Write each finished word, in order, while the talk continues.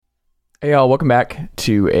Hey, y'all. Welcome back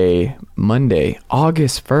to a Monday,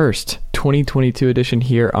 August 1st, 2022 edition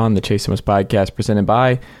here on the Chase Thomas Podcast presented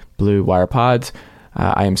by Blue Wire Pods.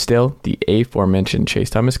 I am still the aforementioned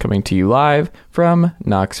Chase Thomas coming to you live from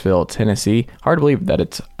Knoxville, Tennessee. Hard to believe that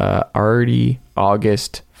it's already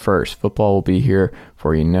August 1st. Football will be here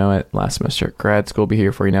before you know it. Last semester grad school will be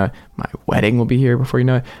here before you know it. My wedding will be here before you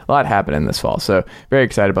know it. A lot happening this fall, so very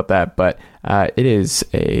excited about that. But it is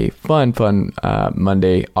a fun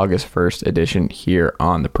Monday, August 1st edition here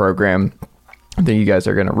on the program. I think you guys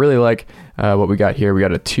are going to really like what we got here. We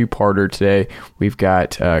got a two-parter today. We've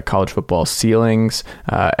got college football ceilings,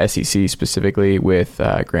 SEC specifically with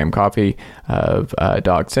Graham Coffey of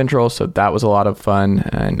Dog Central. So that was a lot of fun,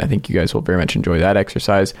 and I think you guys will very much enjoy that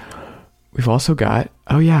exercise. We've also got,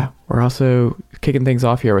 we're also kicking things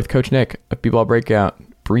off here with Coach Nick of B-Ball Breakdown.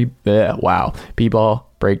 B-Ball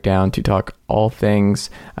Breakdown to talk all things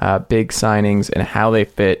big signings and how they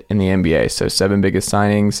fit in the NBA. So 7 biggest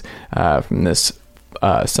signings from this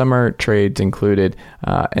summer, trades included,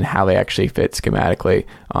 and how they actually fit schematically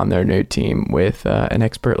on their new team with an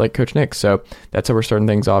expert like Coach Nick. So that's how we're starting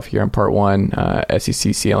things off here in part 1,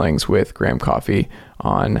 SEC ceilings with Graham Coffey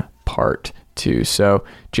on part 2. So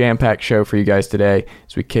jam-packed show for you guys today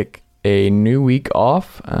as we kick a new week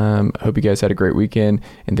off. Hope you guys had a great weekend,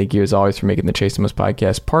 and thank you as always for making the Chase Thomas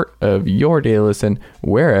Podcast part of your daily listen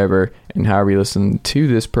wherever and however you listen to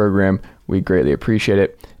this program. We greatly appreciate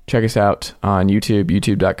it. Check us out on YouTube,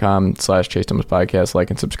 youtube.com/Chase Thomas Podcast. Like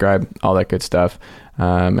and subscribe, all that good stuff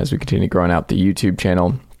as we continue growing out the YouTube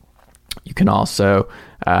channel. You can also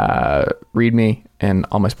read me and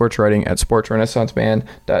all my sports writing at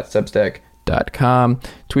sportsrenaissanceband.substack.com.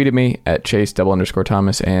 Tweet at me at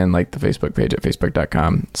Chase_Thomas and like the Facebook page at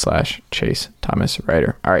facebook.com/Chase Thomas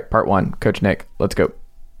Writer. All right, part 1, Coach Nick, let's go.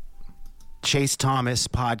 Chase Thomas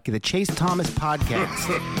the Chase Thomas Podcast.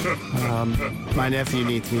 My nephew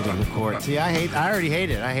needs me to record. See, I already hate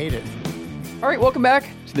it. I hate it. All right, welcome back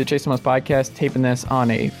to the Chase Thomas Podcast. Taping this on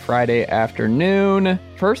a Friday afternoon.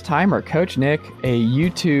 First timer, Coach Nick, a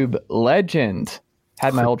YouTube legend.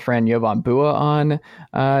 Had my old friend Jovan Bua on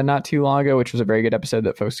not too long ago, which was a very good episode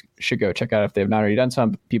that folks should go check out if they have not already done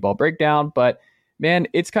some B-Ball Breakdown. But man,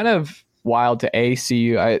 it's kind of wild to see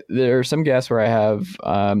you. There are some guests where I have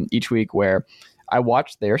each week where I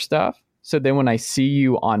watch their stuff. So then when I see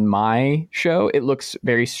you on my show, it looks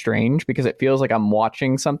very strange because it feels like I'm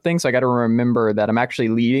watching something. So I got to remember that I'm actually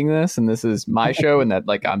leading this and this is my show and that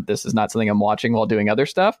this is not something I'm watching while doing other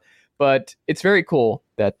stuff. But it's very cool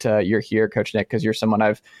that you're here, Coach Nick, because you're someone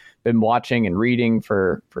I've been watching and reading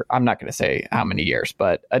for I'm not going to say how many years,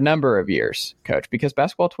 but a number of years, Coach, because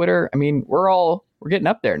basketball Twitter, I mean, we're getting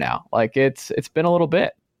up there now. Like it's been a little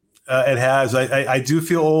bit. It has. I do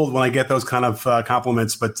feel old when I get those kind of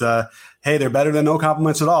compliments, but hey, they're better than no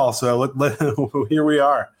compliments at all. So here we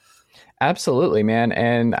are. Absolutely, man.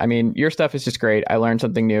 And I mean, your stuff is just great. I learn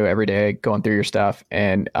something new every day going through your stuff.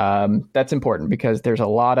 And that's important because there's a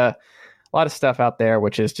lot of stuff out there,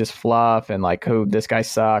 which is just fluff and like, oh, this guy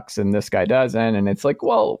sucks and this guy doesn't. And it's like,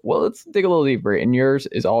 well, let's dig a little deeper. And yours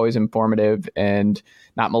is always informative and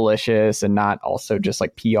not malicious and not also just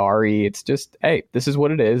like PR-y. It's just, hey, this is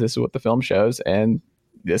what it is. This is what the film shows. And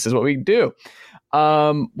this is what we do.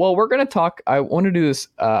 Well, we're going to talk. I want to do this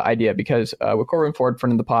idea because with Corbin Ford,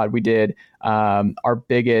 friend of the pod, we did our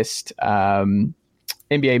biggest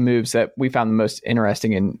NBA moves that we found the most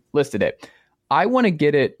interesting and listed it. I want to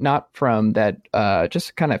get it not from that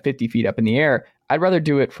just kind of 50 feet up in the air. I'd rather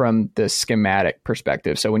do it from the schematic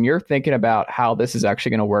perspective. So when you're thinking about how this is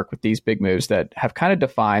actually going to work with these big moves that have kind of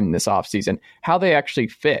defined this offseason, how they actually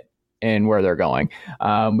fit and where they're going.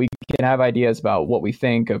 We can have ideas about what we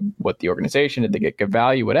think of what the organization, did they get good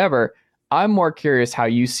value, whatever. I'm more curious how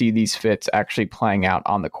you see these fits actually playing out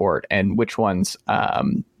on the court and which ones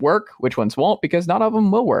work, which ones won't, because not all of them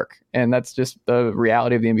will work. And that's just the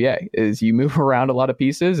reality of the NBA is you move around a lot of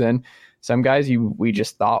pieces and some guys we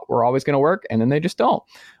just thought were always going to work and then they just don't.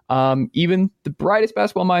 Even the brightest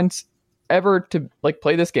basketball minds ever to like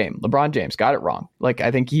play this game, LeBron James got it wrong. Like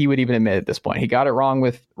I think he would even admit at this point, he got it wrong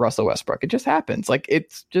with Russell Westbrook. It just happens. Like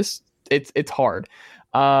it's hard.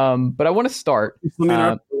 But I want to start.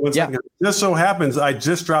 Just so happens, I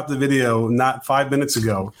just dropped the video not 5 minutes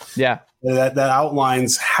ago. Yeah. That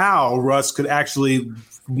outlines how Russ could actually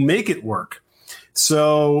make it work.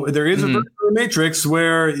 So there is a matrix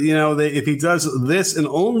where, if he does this and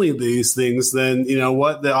only these things, then,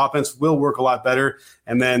 the offense will work a lot better.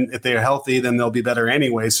 And then if they're healthy, then they'll be better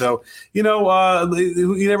anyway. So,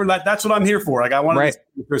 that's what I'm here for. Like I wanted to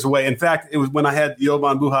there's a way. In fact, it was when I had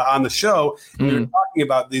Jovan Buha on the show, and we were talking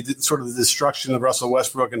about the sort of the destruction of Russell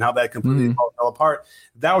Westbrook and how that completely fell apart.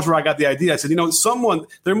 That was where I got the idea. I said,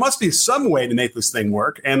 there must be some way to make this thing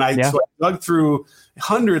work. And so I dug through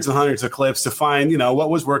hundreds and hundreds of clips to find, what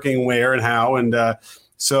was working where and how. And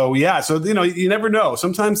so you never know.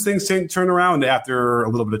 Sometimes things turn around after a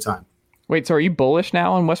little bit of time. Wait, so are you bullish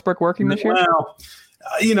now on Westbrook working this year?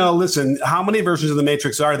 Well, listen, how many versions of the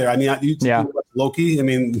Matrix are there? I mean, Loki. I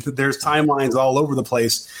mean, there's timelines all over the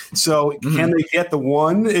place. So can they get the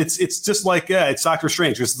one? It's just like it's Doctor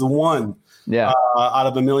Strange. It's the one out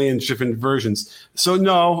of a million different versions. So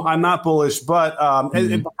no, I'm not bullish, but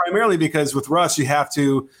and primarily because with Russ, you have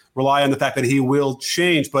to rely on the fact that he will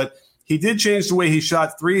change. But he did change the way he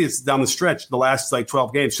shot threes down the stretch. The last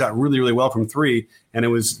 12 games shot really, really well from three, and it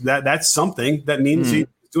was that's something that means he.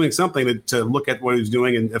 Doing something to look at what he was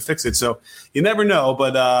doing and fix it. So you never know,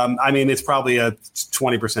 but it's probably a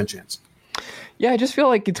 20% chance. Yeah, I just feel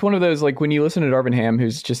like it's one of those, like when you listen to Darvin Ham,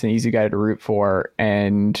 who's just an easy guy to root for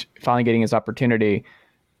and finally getting his opportunity,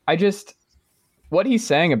 what he's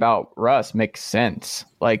saying about Russ makes sense.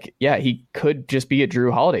 Like, yeah, he could just be a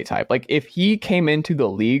Drew Holiday type. Like if he came into the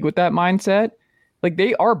league with that mindset, like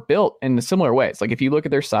they are built in similar ways. Like if you look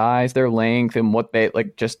at their size, their length, and what they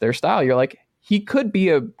like, just their style, you're like, he could be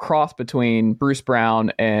a cross between Bruce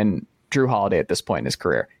Brown and Drew Holiday at this point in his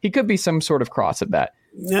career. He could be some sort of cross of that.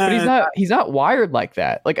 But he's not wired like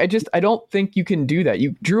that. Like I don't think you can do that.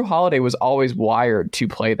 Drew Holiday was always wired to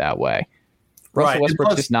play that way. Russell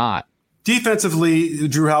Westbrook's just not. Defensively,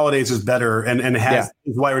 Drew Holiday's is better and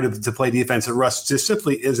is wired to play defense, and Russ just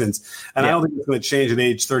simply isn't. And I don't think it's going to change at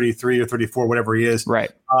age 33 or 34, whatever he is.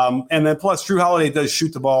 Right. And then plus, Drew Holiday does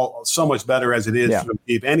shoot the ball so much better as it is from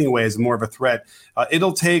deep anyways, more of a threat.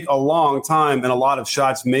 It'll take a long time and a lot of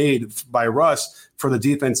shots made by Russ for the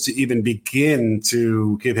defense to even begin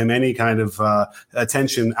to give him any kind of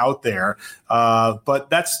attention out there.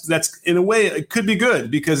 But that's in a way, it could be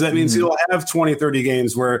good because that means he'll have 20, 30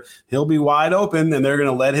 games where he'll be wide open and they're going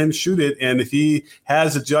to let him shoot it. And if he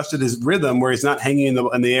has adjusted his rhythm where he's not hanging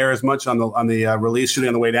in the air as much on the release, shooting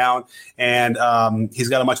on the way down, and he's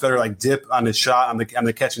got a much better dip on his shot on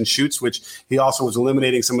the catch and shoots, which he also was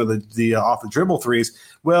eliminating some of the off the dribble threes.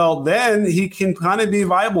 Well, then he can kind of be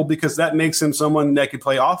viable because that makes him someone that could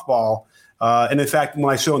play off ball. And in fact,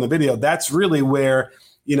 when I show in the video, that's really where,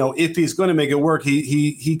 if he's going to make it work,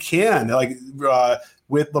 he can.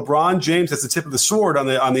 With LeBron James as the tip of the sword on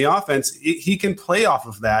the offense, he can play off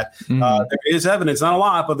of that. There is evidence, not a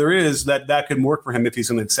lot, but there is that could work for him if he's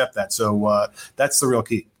going to accept that. So that's the real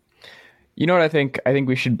key. You know what I think? I think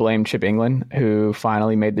we should blame Chip England, who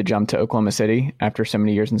finally made the jump to Oklahoma City after so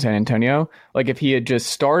many years in San Antonio. Like if he had just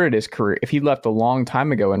started his career, if he left a long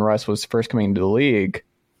time ago and Russ was first coming into the league,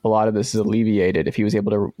 a lot of this is alleviated if he was able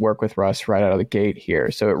to work with Russ right out of the gate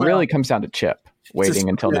here. So it really comes down to Chip waiting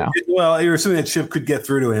until now. Well, you're assuming that Chip could get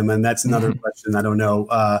through to him, and that's another question. I don't know.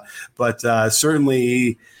 But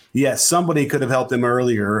certainly, yes, somebody could have helped him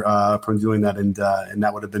earlier from doing that, and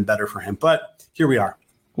that would have been better for him. But here we are.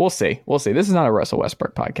 We'll see. This is not a Russell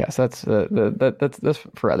Westbrook podcast. That's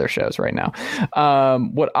for other shows right now.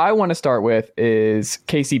 What I want to start with is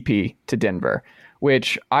KCP to Denver,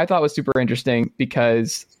 which I thought was super interesting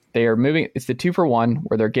because they are moving. It's the 2-for-1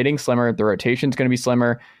 where they're getting slimmer. The rotation's going to be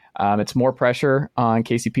slimmer. It's more pressure on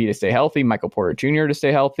KCP to stay healthy, Michael Porter Jr. to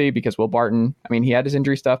stay healthy because Will Barton, he had his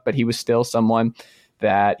injury stuff, but he was still someone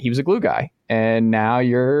that he was a glue guy. And now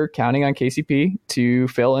you're counting on KCP to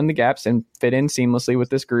fill in the gaps and fit in seamlessly with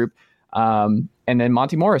this group. And then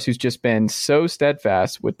Monty Morris, who's just been so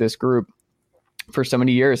steadfast with this group for so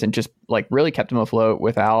many years and just really kept him afloat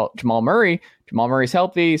without Jamal Murray. Jamal Murray's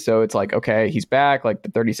healthy. So it's okay, he's back,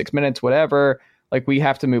 the 36 minutes, whatever. We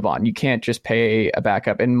have to move on. You can't just pay a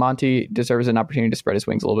backup. And Monty deserves an opportunity to spread his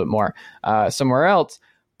wings a little bit more somewhere else.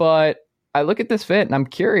 But I look at this fit and I'm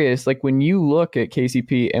curious, when you look at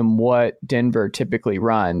KCP and what Denver typically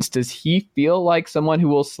runs, does he feel like someone who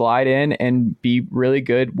will slide in and be really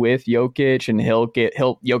good with Jokic and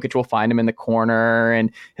Jokic will find him in the corner and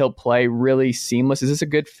he'll play really seamless? Is this a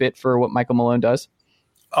good fit for what Michael Malone does?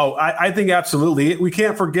 Oh, I think absolutely. We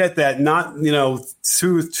can't forget that not,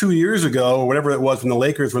 2 years ago or whatever it was when the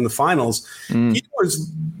Lakers were in the finals, he was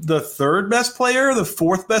the third best player, the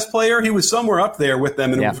fourth best player. He was somewhere up there with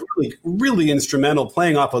them and was really, really instrumental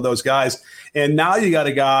playing off of those guys. And now you got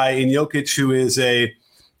a guy in Jokic who is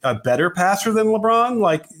a better passer than LeBron.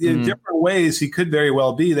 Like in different ways, he could very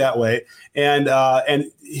well be that way.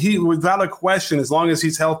 And he, without a question, as long as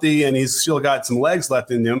he's healthy and he's still got some legs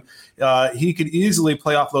left in him, he could easily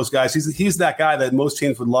play off those guys. He's that guy that most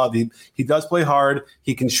teams would love. He does play hard.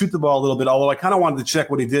 He can shoot the ball a little bit. Although I kind of wanted to check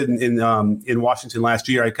what he did in Washington last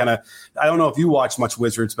year. I don't know if you watched much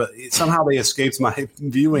Wizards, but somehow they escaped my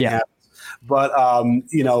viewing habits. But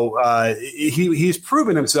he's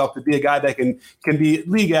proven himself to be a guy that can be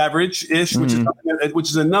league average-ish, which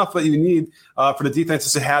is enough that you need for the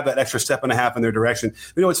defenses to have that extra step and a half in their direction.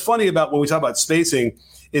 What's funny about when we talk about spacing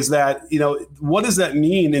is that what does that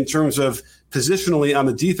mean in terms of positionally on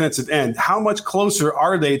the defensive end? How much closer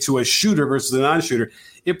are they to a shooter versus a non-shooter?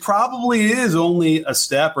 It probably is only a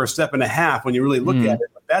step or a step and a half when you really look at it.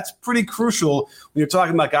 But that's pretty crucial when you're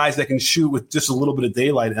talking about guys that can shoot with just a little bit of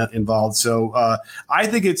daylight involved. So I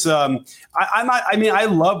think it's I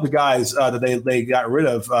love the guys that they got rid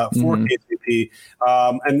of for KCP,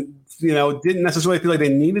 and didn't necessarily feel like they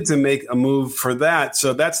needed to make a move for that.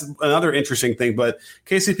 So that's another interesting thing. But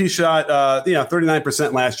KCP shot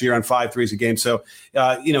 39% last year on 5 threes a game. So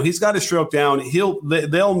he's got his stroke down. He'll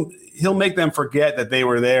make them forget that they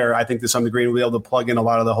were there. I think to some degree, we'll be able to plug in a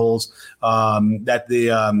lot of the holes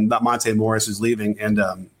that Monte Morris is leaving. And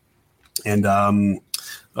oh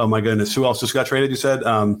my goodness, who else just got traded? You said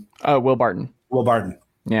Will Barton. Will Barton.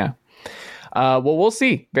 Yeah. Well, we'll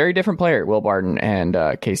see. Very different player, Will Barton and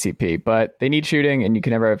KCP, but they need shooting, and you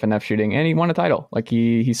can never have enough shooting. And he won a title. Like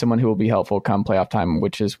he's someone who will be helpful come playoff time,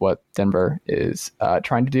 which is what Denver is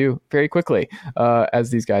trying to do very quickly,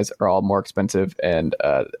 as these guys are all more expensive and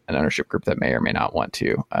an ownership group that may or may not want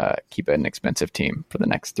to keep an expensive team for the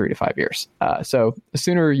next 3 to 5 years. So the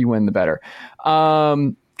sooner you win, the better.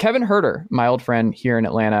 Kevin Huerter, my old friend here in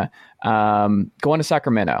Atlanta, going to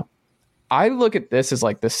Sacramento. I look at this as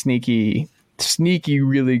like the sneaky,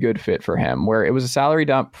 really good fit for him, where it was a salary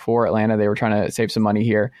dump for Atlanta. They were trying to save some money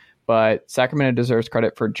here, but Sacramento deserves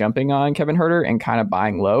credit for jumping on Kevin Huerter and kind of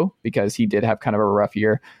buying low, because he did have kind of a rough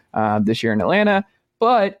year this year in Atlanta,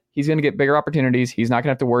 but he's going to get bigger opportunities. He's not going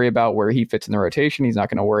to have to worry about where he fits in the rotation. He's not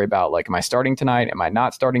going to worry about, like, am I starting tonight? Am I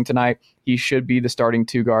not starting tonight? He should be the starting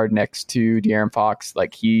 2 guard next to De'Aaron Fox.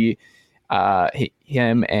 Like him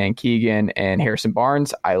and Keegan and Harrison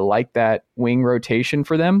Barnes. I like that wing rotation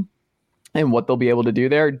for them and what they'll be able to do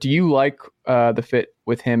there. Do you like the fit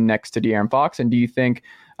with him next to De'Aaron Fox? And do you think,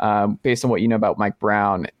 based on what you know about Mike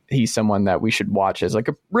Brown, he's someone that we should watch as like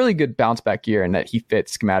a really good bounce back year, and that he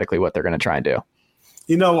fits schematically what they're going to try and do?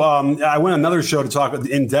 I went on another show to talk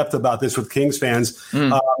in depth about this with Kings fans.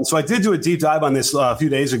 So I did do a deep dive on this a few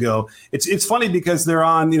days ago. It's funny because they're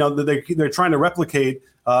on, they're trying to replicate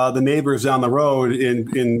the neighbors down the road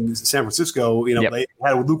in San Francisco. They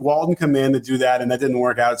had Luke Walton come in to do that, and that didn't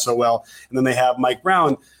work out so well. And then they have Mike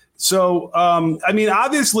Brown. So,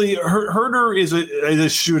 obviously, Huerter is a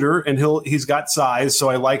shooter, and he's got size. So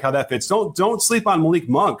I like how that fits. Don't sleep on Malik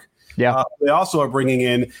Monk. Yeah, they also are bringing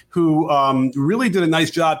in, who really did a nice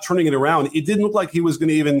job turning it around. It didn't look like he was going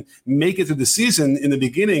to even make it through the season in the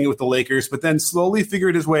beginning with the Lakers, but then slowly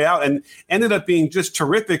figured his way out and ended up being just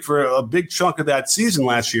terrific for a big chunk of that season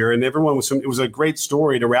last year. And it was a great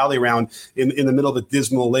story to rally around in the middle of a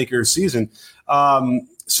dismal Lakers season.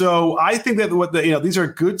 So I think that these are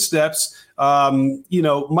good steps.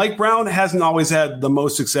 Mike Brown hasn't always had the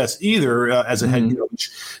most success either as a head coach.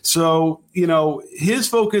 So, his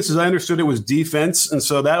focus, as I understood it, was defense. And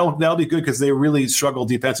so that'll be good because they really struggle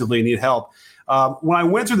defensively and need help. When I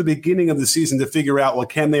went through the beginning of the season to figure out, well,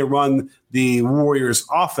 can they run the Warriors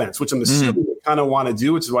offense, which I'm assuming they kind of want to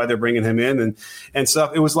do, which is why they're bringing him in and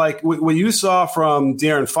stuff. It was like what you saw from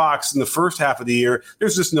De'Aaron Fox in the first half of the year,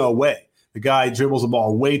 there's just no way. The guy dribbles the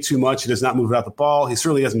ball way too much. He does not move out the ball. He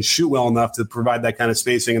certainly doesn't shoot well enough to provide that kind of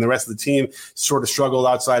spacing. And the rest of the team sort of struggled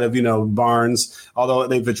outside of, Barnes, although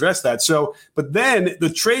they've addressed that. So, but then the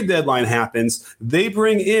trade deadline happens. They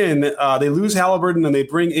bring in, they lose Halliburton, and they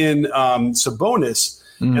bring in Sabonis.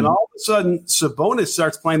 And all of a sudden, Sabonis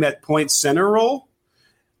starts playing that point center role.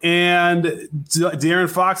 And De'Aaron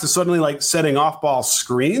Fox is suddenly like setting off-ball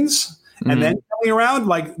screens. And then coming around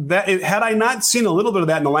like that, had I not seen a little bit of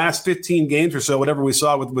that in the last 15 games or so, whatever we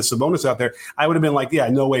saw with Sabonis out there, I would have been like, yeah,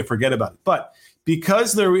 no way, forget about it. But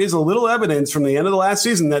because there is a little evidence from the end of the last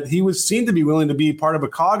season that he seemed to be willing to be part of a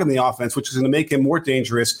cog in the offense, which is going to make him more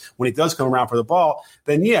dangerous when he does come around for the ball,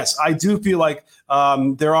 then yes, I do feel like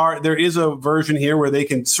there is a version here where they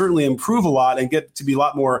can certainly improve a lot and get to be a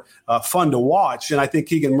lot more fun to watch. And I think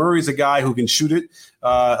Keegan Murray's a guy who can shoot it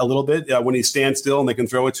a little bit when he stands still and they can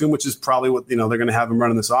throw it to him, which is probably what they're going to have him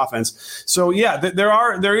running this offense. So yeah,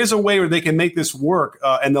 there is a way where they can make this work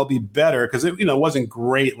and they'll be better because it wasn't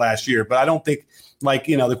great last year, but I don't think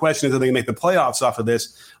the question is, are they going to make the playoffs off of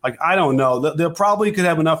this? I don't know. They'll probably could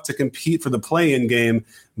have enough to compete for the play-in game,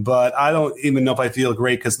 but I don't even know if I feel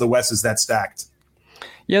great because the West is that stacked.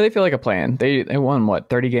 Yeah, they feel like a plan. They won,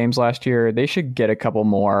 30 games last year. They should get a couple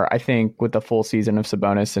more, I think, with the full season of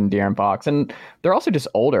Sabonis and De'Aaron Fox. And they're also just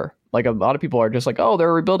older. A lot of people are just like, oh,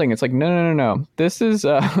 they're rebuilding. It's like, no. This is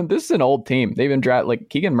an old team. They've been drafted.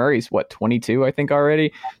 Keegan Murray's 22, I think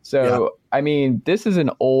already. So, yeah. I mean, this is an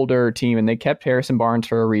older team, and they kept Harrison Barnes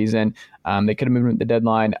for a reason. They could have moved him at the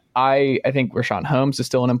deadline. I think Rashawn Holmes is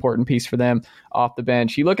still an important piece for them off the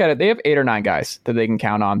bench. You look at it, they have 8 or 9 guys that they can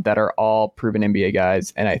count on that are all proven NBA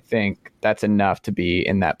guys. And I think that's enough to be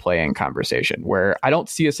in that play-in conversation where I don't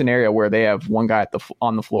see a scenario where they have one guy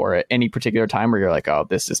on the floor at any particular time where you're like, oh,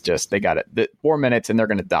 this is just, they got it 4 minutes and they're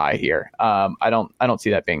going to die here. I don't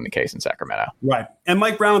see that being the case in Sacramento. Right. And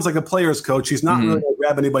Mike Brown's like a player's coach. He's not really going to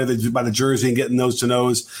grab anybody by the jersey and get nose to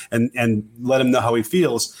nose and let him know how he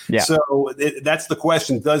feels. Yeah. So that's the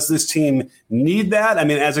question. Does this team need that? I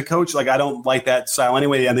mean, as a coach, I don't like that style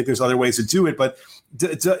anyway. I think there's other ways to do it, but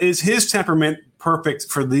is his temperament perfect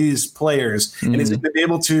for these players? And is he going to be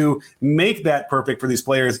able to make that perfect for these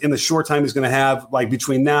players in the short time he's going to have,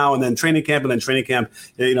 between now and then training camp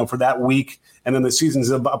for that week? And then the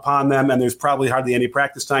season's upon them, and there's probably hardly any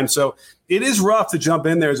practice time. So it is rough to jump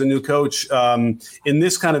in there as a new coach in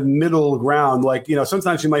this kind of middle ground.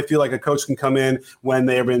 Sometimes you might feel like a coach can come in when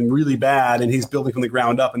they have been really bad and he's building from the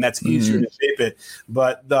ground up, and that's easier to shape it.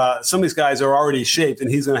 But some of these guys are already shaped, and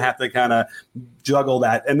he's going to have to kind of juggle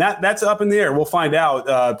that. And that's up in the air. We'll find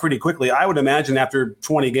out pretty quickly. I would imagine after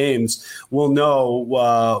 20 games, we'll know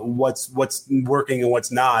what's working and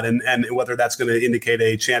what's not, and whether that's going to indicate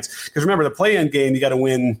a chance. Because remember, the play-in game, you got to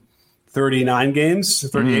win 39 games,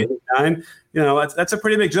 38, 39. That's a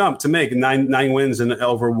pretty big jump to make, nine wins and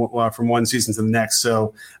over from one season to the next.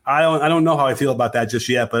 So I don't know how I feel about that just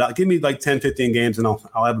yet, but give me 10, 15 games and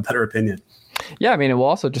I'll have a better opinion. Yeah, I mean, it will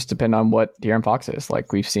also just depend on what De'Aaron Fox is.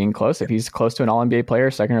 We've seen close. If he's close to an All-NBA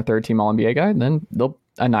player, second or third team All-NBA guy, then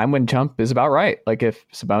a 9-win jump is about right. If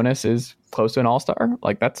Sabonis is close to an All-Star,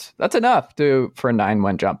 that's enough for a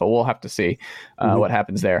 9-win jump. But we'll have to see what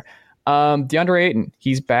happens there. DeAndre Ayton,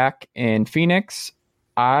 he's back in Phoenix.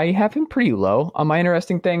 I have him pretty low on my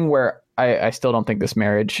interesting thing where I still don't think this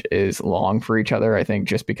marriage is long for each other. I think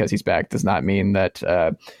just because he's back does not mean that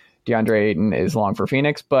DeAndre Ayton is long for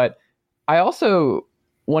Phoenix. But I also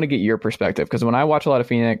want to get your perspective because when I watch a lot of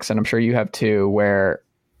Phoenix, and I'm sure you have too, where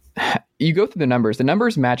you go through the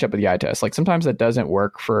numbers match up with the eye test. Sometimes that doesn't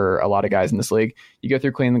work for a lot of guys in this league. You go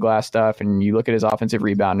through clean the glass stuff and you look at his offensive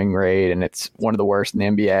rebounding rate and it's one of the worst in the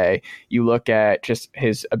NBA. You look at just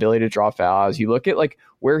his ability to draw fouls. You look at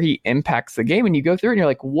where he impacts the game and you go through and you're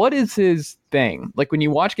like, what is his thing? When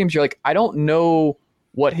you watch games, you're like, I don't know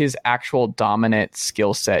what his actual dominant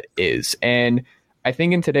skill set is. And I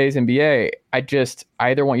think in today's NBA, I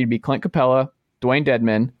either want you to be Clint Capella, Dwayne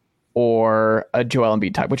Dedmon, or a Joel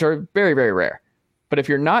Embiid type, which are very, very rare. But if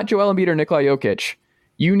you're not Joel Embiid or Nikola Jokic,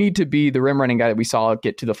 you need to be the rim running guy that we saw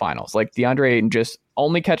get to the finals. DeAndre Ayton, just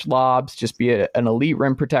only catch lobs, just be an elite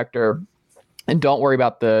rim protector, and don't worry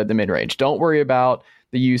about the mid-range. Don't worry about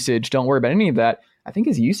the usage. Don't worry about any of that. I think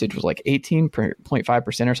his usage was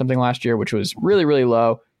 18.5% or something last year, which was really, really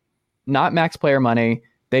low. Not max player money.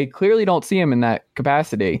 They clearly don't see him in that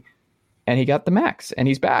capacity. And he got the max, and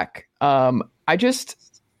he's back.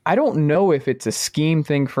 I don't know if it's a scheme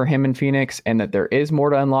thing for him in Phoenix and that there is more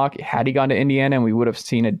to unlock. Had he gone to Indiana and we would have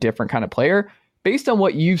seen a different kind of player. Based on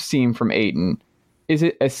what you've seen from Ayton, is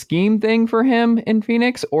it a scheme thing for him in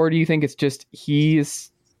Phoenix? Or do you think it's just he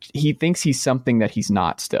thinks he's something that he's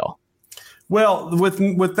not still? Well,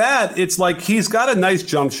 with that, it's he's got a nice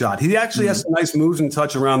jump shot. He actually has some nice moves and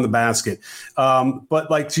touch around the basket.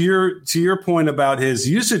 But to your point about his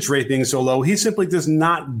usage rate being so low, he simply does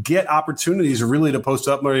not get opportunities really to post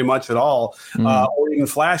up very much at all, or even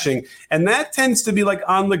flashing. And that tends to be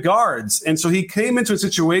on the guards. And so he came into a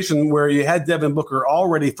situation where you had Devin Booker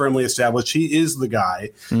already firmly established. He is the guy.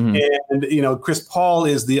 And, Chris Paul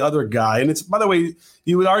is the other guy. And it's, by the way,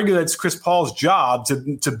 you would argue that it's Chris Paul's job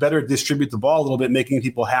to better distribute the ball a little bit, making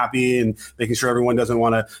people happy and making sure everyone doesn't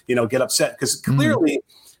want to, get upset. Because clearly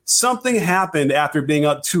something happened after being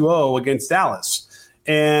up 2-0 against Dallas.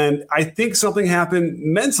 And I think something happened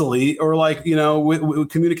mentally or with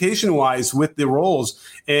communication wise with the roles,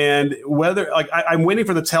 and whether I'm waiting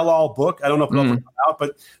for the tell-all book. I don't know if it'll come out,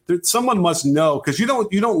 but someone must know, because you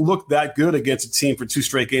don't look that good against a team for 2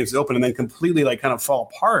 straight games to open and then completely kind of fall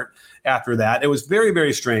apart after that. It was very,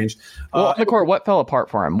 very strange. Well, Nicole, what fell apart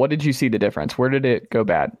for him? What did you see the difference? Where did it go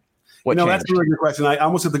bad? What changed? That's a really good question. I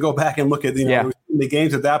almost have to go back and look at the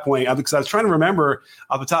games at that point, because I was trying to remember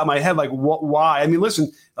off the top of my head why. I mean,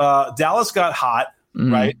 listen, Dallas got hot,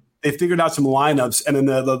 right? They figured out some lineups, and then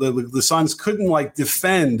the Suns couldn't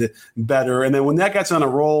defend better. And then when that gets on a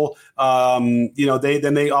roll,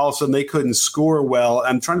 they all of a sudden they couldn't score well.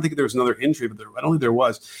 I'm trying to think if there was another injury, but I don't think there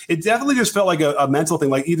was. It definitely just felt like a mental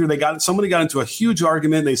thing. Like either somebody got into a huge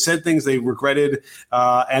argument, they said things they regretted,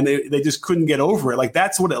 and they just couldn't get over it. Like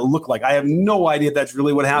that's what it looked like. I have no idea if that's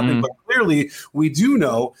really what happened, but clearly we do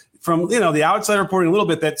know from the outside reporting a little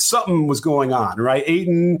bit that something was going on, right?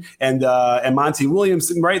 Ayton and Monty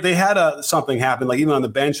Williams, right? They had something happen, even on the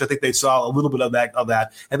bench. I think they saw a little bit of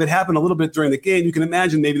that. If it happened a little bit during the game, you can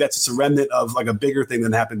imagine maybe that's just a remnant of a bigger thing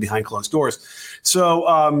that happened behind closed doors. So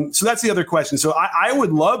that's the other question. So I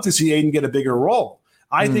would love to see Ayton get a bigger role.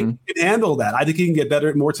 I think he can handle that. I think he can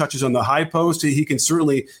get more touches on the high post. He can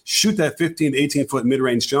certainly shoot that 15 to 18-foot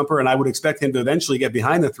mid-range jumper, and I would expect him to eventually get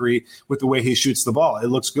behind the three with the way he shoots the ball. It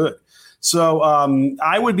looks good. So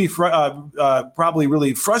I would be probably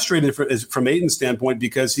really frustrated from Ayton's standpoint,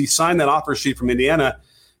 because he signed that offer sheet from Indiana,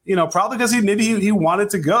 probably because he wanted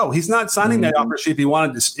to go. He's not signing that offer sheet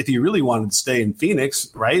if he really wanted to stay in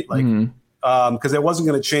Phoenix, right? Because it wasn't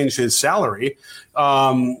going to change his salary.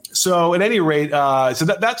 So at any rate, so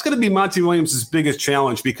that's going to be Monty Williams' biggest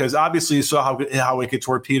challenge, because obviously you saw how it could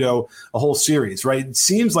torpedo a whole series, right? It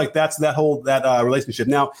seems like that's that relationship.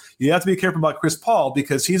 Now, you have to be careful about Chris Paul,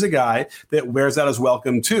 because he's a guy that wears out his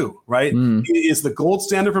welcome too, right? He is the gold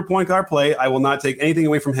standard for point guard play. I will not take anything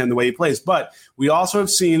away from him the way he plays. But we also have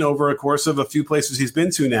seen over a course of a few places he's been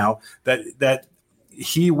to now that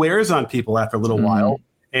he wears on people after a little while.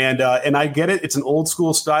 And I get it. It's an old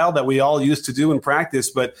school style that we all used to do in practice,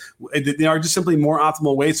 but there are just simply more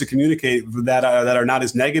optimal ways to communicate that are not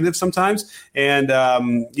as negative sometimes. And,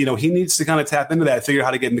 he needs to kind of tap into that, figure out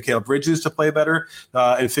how to get Mikal Bridges to play better,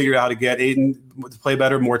 and figure out how to get Ayton to play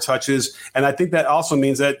better, more touches. And I think that also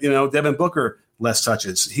means that, Devin Booker, less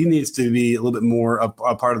touches. He needs to be a little bit more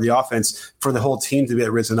a part of the offense for the whole team to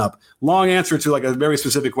get risen up. Long answer to a very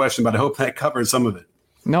specific question, but I hope that covered some of it.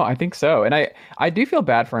 No, I think so. And I do feel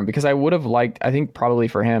bad for him, because I would have I think probably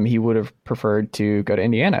for him, he would have preferred to go to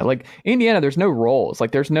Indiana. Indiana, there's no roles.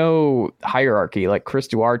 There's no hierarchy. Chris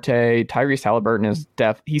Duarte, Tyrese Halliburton is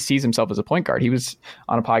he sees himself as a point guard. He was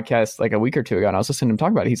on a podcast a week or two ago, and I was listening to him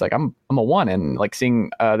talk about it. He's like, I'm a one. And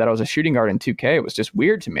seeing that I was a shooting guard in 2K was just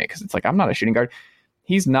weird to me, because it's I'm not a shooting guard.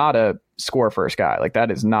 He's not a score first guy.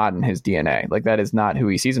 That is not in his DNA. That is not who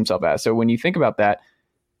he sees himself as. So when you think about that,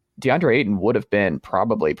 DeAndre Ayton would have been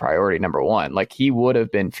probably priority number one. He would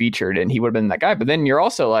have been featured, and he would have been that guy. But then you're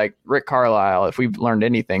also Rick Carlisle, if we've learned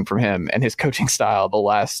anything from him and his coaching style the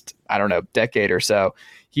last, decade or so,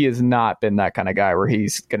 he has not been that kind of guy where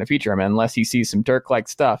he's going to feature him unless he sees some Dirk-like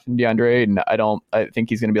stuff. And DeAndre Ayton, I think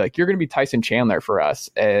he's going to be you're going to be Tyson Chandler for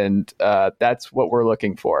us. And that's what we're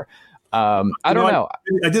looking for. I don't know.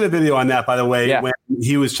 I did a video on that, by the way, when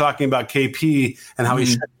he was talking about KP and how he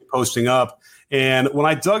should be posting up. And when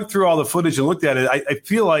I dug through all the footage and looked at it, I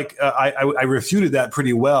feel like I refuted that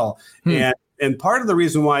pretty well. And part of the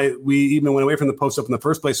reason why we even went away from the post up in the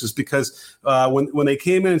first place is because when they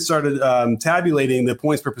came in and started tabulating the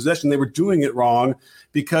points per possession, they were doing it wrong,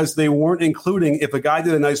 because they weren't including if a guy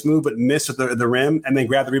did a nice move but missed at the rim and then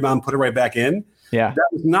grabbed the rebound and put it right back in. Yeah, that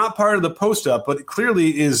was not part of the post up, but it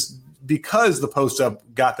clearly is because the post up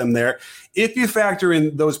got them there. If you factor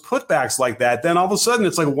in those putbacks like that, then all of a sudden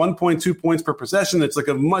it's 1.2 points per possession. It's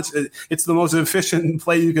it's the most efficient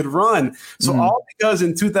play you could run. So all because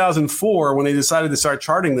in 2004, when they decided to start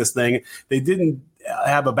charting this thing, they didn't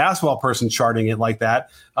have a basketball person charting it like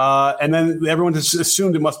that. And then everyone just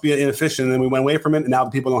assumed it must be inefficient. And then we went away from it. And now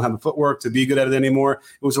the people don't have the footwork to be good at it anymore.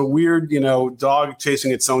 It was a weird, dog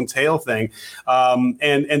chasing its own tail thing.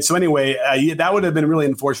 And so anyway, that would have been really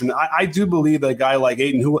unfortunate. I do believe that a guy like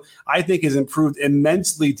Ayton, who I think has improved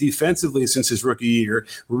immensely defensively since his rookie year,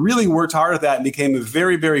 really worked hard at that and became a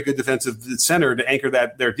very, very good defensive center to anchor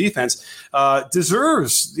their defense,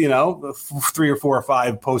 deserves, 3 or 4 or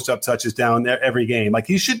 5 post-up touches down every game. Like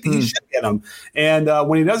he should get them. And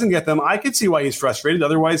when he doesn't get them, I could see why he's frustrated.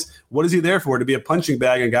 Otherwise, what is he there for? To be a punching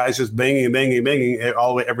bag and guys just banging and banging and banging all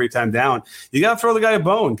the way every time down. You got to throw the guy a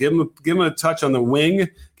bone. Give him a touch on the wing.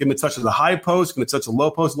 Give him a touch of the high post. Give him a touch of the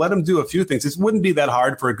low post. Let him do a few things. It wouldn't be that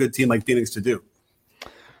hard for a good team like Phoenix to do.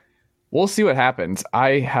 We'll see what happens.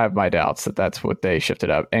 I have my doubts that that's what they shifted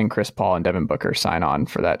up, and Chris Paul and Devin Booker sign on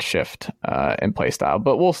for that shift in play style.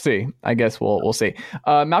 But we'll see. I guess we'll see.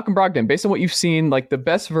 Malcolm Brogdon, based on what you've seen, like the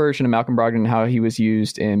best version of Malcolm Brogdon, how he was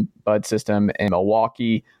used in Bud's system in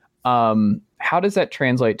Milwaukee, how does that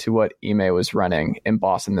translate to what Ime was running in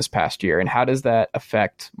Boston this past year? And how does that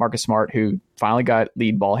affect Marcus Smart, who finally got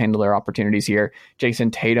lead ball handler opportunities here?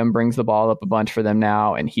 Jason Tatum brings the ball up a bunch for them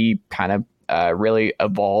now, and he kind of really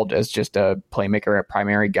evolved as just a playmaker, a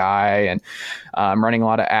primary guy, and running a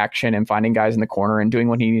lot of action and finding guys in the corner and doing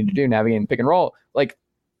what he needed to do, navigating pick and roll. Like,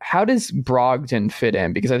 how does Brogdon fit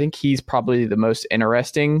in? Because I think he's probably the most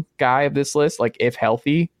interesting guy of this list. Like, if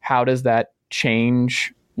healthy, how does that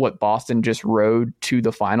change what Boston just rode to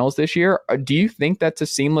the finals this year? Or do you think that's a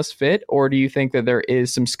seamless fit, or do you think that there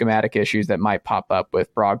is some schematic issues that might pop up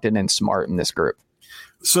with Brogdon and Smart in this group?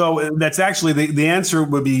 So that's actually the answer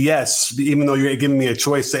would be yes, even though you're giving me a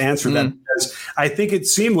choice to answer that. Because I think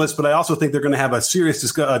it's seamless, but I also think they're going to have a serious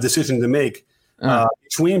decision to make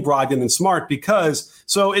between Brogdon and Smart, because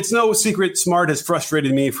so it's no secret Smart has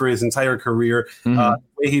frustrated me for his entire career. The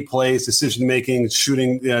way he plays, decision making,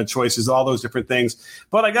 shooting choices, all those different things.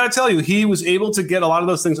 But I got to tell you, he was able to get a lot of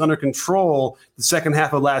those things under control the second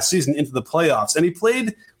half of last season into the playoffs, and he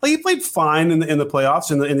played fine in the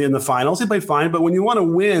playoffs in the finals. He played fine, but when you want to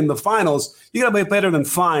win the finals, you got to play better than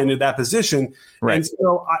fine in that position. Right. And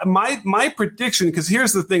so my prediction, because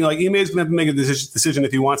here's the thing, like Ime is going to have to make a decision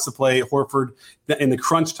if he wants to play Horford in the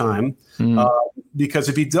crunch time, because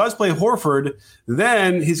if he does play Horford,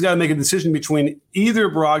 then he's got to make a decision between either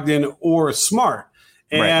Brogdon or Smart.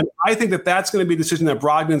 And I think that's going to be a decision that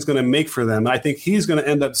Brogdon's going to make for them. And I think he's going to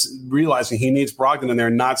end up realizing he needs Brogdon in there,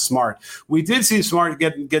 not Smart. We did see Smart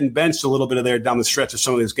getting benched a little bit of there down the stretch of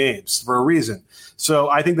some of these games for a reason. So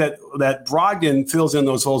I think that Brogdon fills in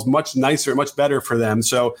those holes much nicer, much better for them.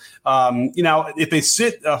 So, if they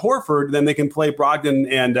sit Horford, then they can play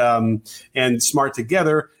Brogdon and Smart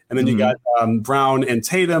together. And then you got Brown and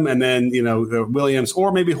Tatum, and then, Williams,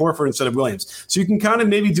 or maybe Horford instead of Williams. So you can kind of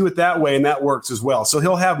maybe do it that way, and that works as well. So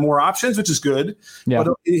he'll have more options, which is good. Yeah.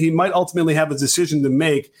 But he might ultimately have a decision to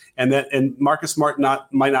make, and Marcus Smart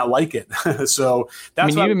might not like it. So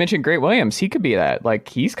that's you even mentioned Great Williams. He could be that. Like,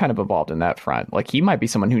 he's kind of evolved in that front. Like, he might be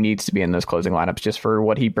someone who needs to be in those closing lineups just for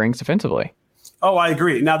what he brings defensively. Oh, I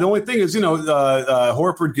agree. Now, the only thing is,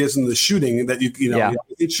 Horford gives him the shooting that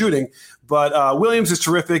it's shooting. But Williams is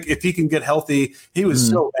terrific. If he can get healthy, he was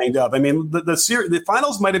so banged up. I mean, the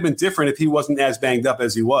finals might have been different if he wasn't as banged up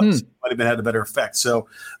as he was. Might have had a better effect. So,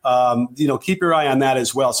 keep your eye on that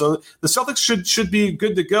as well. So the Celtics should be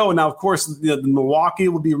good to go. Now, of course, the Milwaukee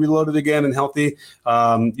will be reloaded again and healthy.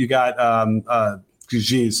 You got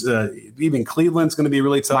even Cleveland's going to be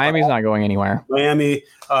really tough. Miami's not going anywhere. Miami.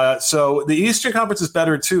 So the Eastern Conference is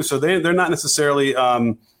better too. So they're not necessarily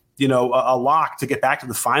a lock to get back to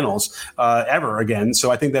the finals ever again. So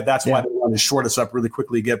I think that's why they want to short us up really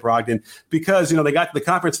quickly, get Brogdon, because, they got to the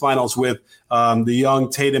conference finals with the young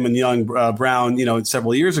Tatum and young Brown,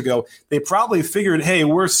 several years ago. They probably figured, hey,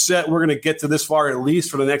 we're set. We're going to get to this far at least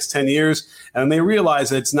for the next 10 years. And they realize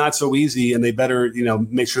that it's not so easy, and they better,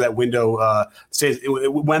 make sure that window stays.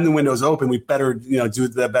 When the window's open, we better, do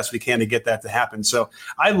the best we can to get that to happen. So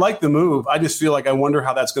I like the move. I just feel like I wonder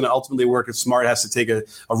how that's going to ultimately work if Smart has to take a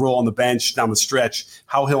role on the bench down the stretch,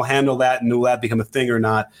 how he'll handle that, and will that become a thing or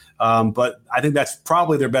not. But I think that's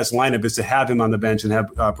probably their best lineup, is to have him on the bench and have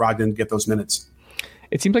Brogdon get those minutes.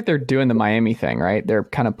 It seems like they're doing the Miami thing, right? They're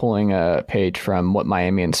kind of pulling a page from what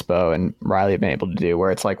Miami and Spo and Riley have been able to do,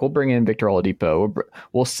 where it's like, we'll bring in Victor Oladipo.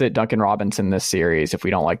 We'll sit Duncan Robinson this series if we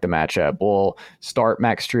don't like the matchup. We'll start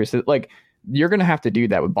Max Strus. Like, you're going to have to do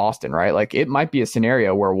that with Boston, right? Like, it might be a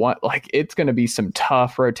scenario where it's going to be some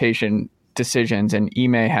tough rotation decisions, and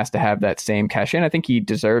Ime has to have that same cachet. And I think he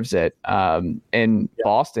deserves it in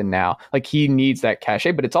Boston now. Like, he needs that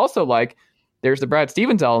cachet, but it's also like there's the Brad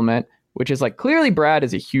Stevens element, which is like, clearly Brad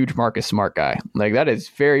is a huge Marcus Smart guy. Like, that is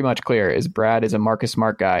very much clear, is Brad is a Marcus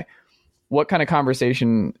Smart guy. What kind of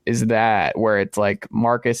conversation is that, where it's like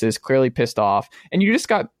Marcus is clearly pissed off and you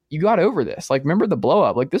got over this? Like, remember the blow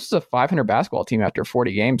up? Like, this was a 500 basketball team after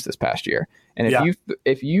 40 games this past year. And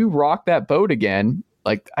if you rock that boat again,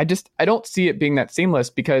 like, I don't see it being that seamless,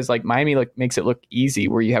 because like Miami makes it look easy,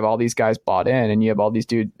 where you have all these guys bought in and you have all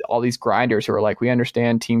these grinders who are like, we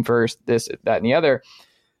understand team first, this, that, and the other.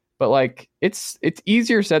 But like it's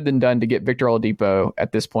easier said than done to get Victor Oladipo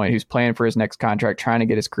at this point, who's playing for his next contract, trying to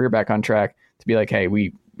get his career back on track, to be like, hey,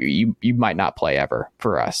 you might not play ever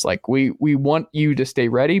for us. Like we want you to stay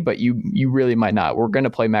ready, but you really might not. We're going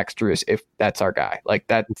to play Max Strus if that's our guy. Like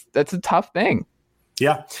that's a tough thing.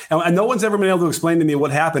 Yeah. And no one's ever been able to explain to me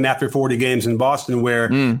what happened after 40 games in Boston where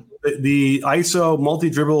the ISO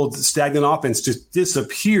multi-dribble stagnant offense just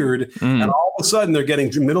disappeared. And all of a sudden they're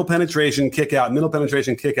getting middle penetration, kick out,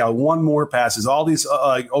 one more passes, all these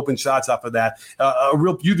open shots off of that. A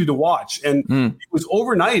real beauty to watch. And it was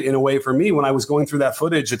overnight in a way for me when I was going through that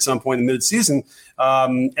footage at some point in mid-season.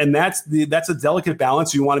 And that's a delicate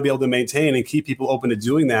balance you want to be able to maintain and keep people open to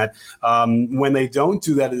doing that. When they don't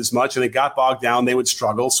do that as much and they got bogged down, they would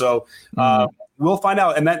struggle. So we'll find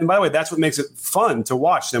out. And by the way, that's what makes it fun to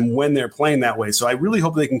watch them when they're playing that way. So I really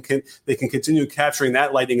hope they can continue capturing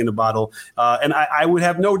that lightning in the bottle. And I would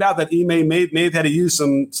have no doubt that Ime may have had to use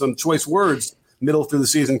some choice words middle through the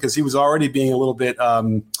season because he was already being a little bit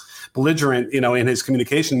belligerent, in his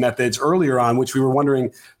communication methods earlier on, which we were wondering,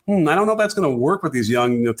 I don't know if that's going to work with these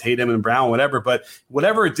young, Tatum and Brown, whatever. But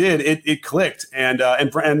whatever it did, it clicked. And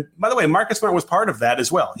by the way, Marcus Smart was part of that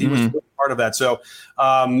as well. He was part of that. So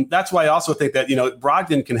that's why I also think that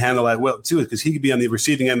Brogdon can handle that well too, because he could be on the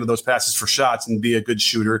receiving end of those passes for shots and be a good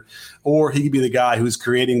shooter, or he could be the guy who's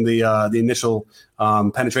creating the initial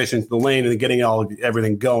penetration into the lane and getting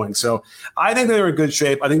everything going. So I think they're in good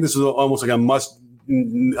shape. I think this is almost like a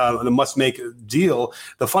must-make deal.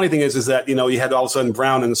 The funny thing is that you had all of a sudden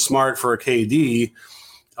Brown and Smart for a KD,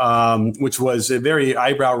 which was a very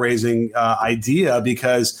eyebrow-raising idea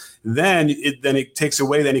because then it takes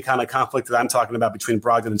away any kind of conflict that I'm talking about between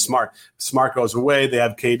Brogdon and Smart. Smart goes away, they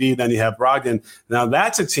have KD, then you have Brogdon. Now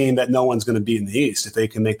that's a team that no one's going to beat in the East if they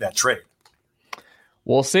can make that trade.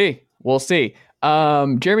 We'll see.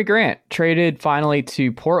 Jeremy Grant traded finally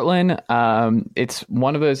to Portland. It's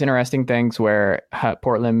one of those interesting things where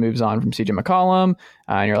Portland moves on from CJ McCollum,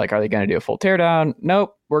 and you're like, are they going to do a full teardown?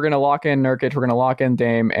 Nope. We're going to lock in Nurkic. We're going to lock in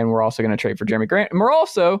Dame, and we're also going to trade for Jeremy Grant. And we're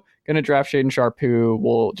also going to draft Shaedon Sharpe, who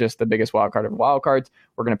will just the biggest wild card of wild cards.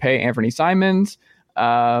 We're going to pay Anthony Simons,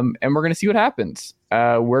 and we're going to see what happens.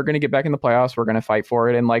 We're going to get back in the playoffs. We're going to fight for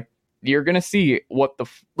it. And you're going to see what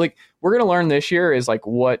we're going to learn this year is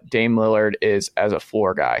what Dame Lillard is as a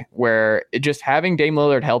floor guy, where just having Dame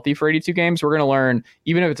Lillard healthy for 82 games, we're going to learn,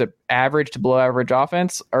 even if it's an average to below average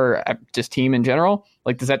offense or just team in general,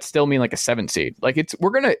 does that still mean a 7 seed? It's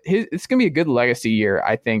going to be a good legacy year,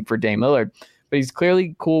 I think, for Dame Lillard, but he's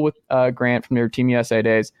clearly cool with Grant from their Team USA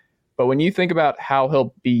days. But when you think about how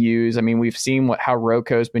he'll be used, I mean, we've seen how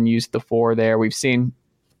Roko's been used at the 4 there. We've seen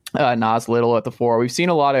Nas Little at the 4. We've seen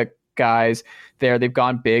a lot of guys there. They've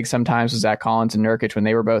gone big sometimes with Zach Collins and Nurkic when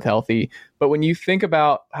they were both healthy. But when you think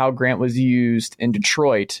about how Grant was used in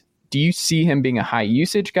Detroit, do you see him being a high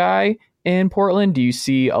usage guy in Portland? Do you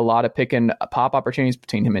see a lot of pick and pop opportunities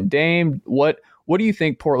between him and Dame? What do you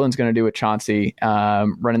think Portland's going to do with Chauncey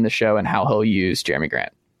running the show and how he'll use Jeremy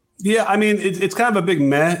Grant? Yeah, I mean, it's kind of a big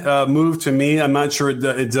move to me. I'm not sure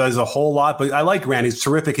it does a whole lot, but I like Grant. He's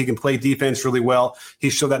terrific. He can play defense really well.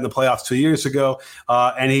 He showed that in the playoffs 2 years ago,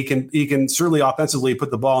 and he can certainly offensively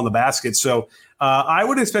put the ball in the basket. So I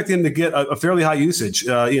would expect him to get a fairly high usage,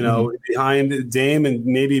 behind Dame and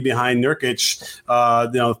maybe behind Nurkic,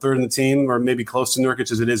 third in the team or maybe close to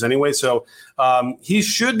Nurkic as it is anyway. So he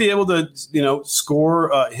should be able to,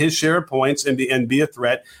 score his share of points and be a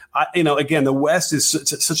threat. Again, the West is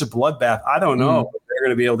such a bloodbath. I don't know if they're going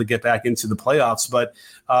to be able to get back into the playoffs, but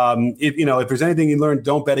if there's anything you learn,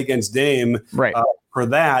 don't bet against Dame for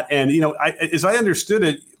that. And, as I understood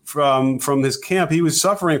it, from his camp, he was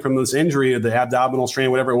suffering from this injury, the abdominal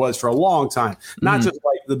strain, whatever it was, for a long time, not just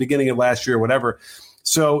the beginning of last year or whatever.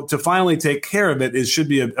 So to finally take care of it, should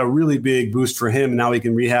be a really big boost for him. And now he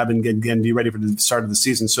can rehab and be ready for the start of the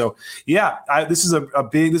season. So yeah, this is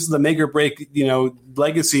this is the make or break,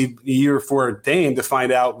 legacy year for Dame to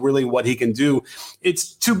find out really what he can do.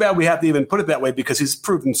 It's too bad we have to even put it that way because he's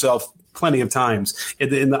proved himself plenty of times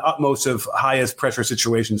in the utmost of highest pressure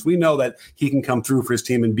situations. We know that he can come through for his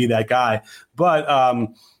team and be that guy, but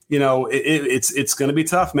it's going to be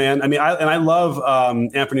tough, man. I mean, I love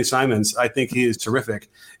Anthony Simons. I think he is terrific,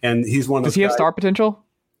 and he's one of those. Does he have star potential?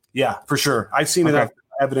 Yeah, for sure. I've seen enough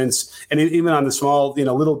evidence, and even on the small,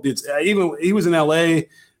 little bits. Even he was in LA.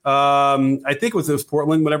 I think it was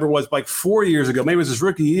Portland, whatever it was, 4 years ago. Maybe it was his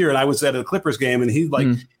rookie year, and I was at a Clippers game, and he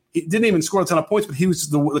didn't even score a ton of points, but he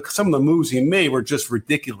was some of the moves he made were just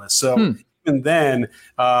ridiculous. So even then,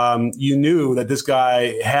 you knew that this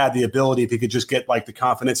guy had the ability, if he could just get like the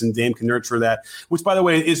confidence, and Dame can nurture that, which, by the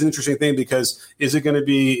way, is an interesting thing, because is it going to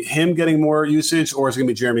be him getting more usage, or is it going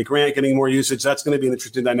to be Jeremy Grant getting more usage? That's going to be an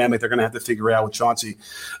interesting dynamic they're going to have to figure out with Chauncey.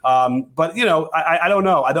 But, I don't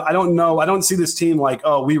know. I don't know. I don't see this team like,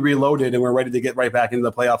 oh, we reloaded and we're ready to get right back into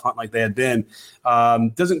the playoff hunt like they had been.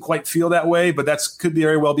 Doesn't quite feel that way, but could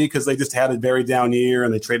very well be because they just had a very down year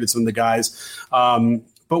and they traded some of the guys.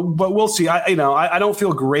 But we'll see. I don't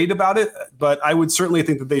feel great about it, but I would certainly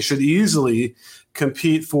think that they should easily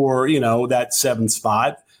compete for, that 7th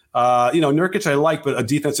spot. Nurkic I like, but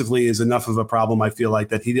defensively is enough of a problem. I feel like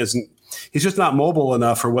that he's just not mobile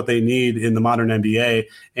enough for what they need in the modern NBA.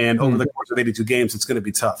 And over the course of 82 games, it's going to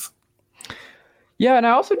be tough. Yeah, and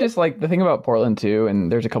I also just like the thing about Portland too,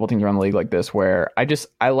 and there's a couple teams around the league like this where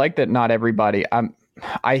I like that not everybody.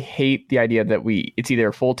 I hate the idea that it's either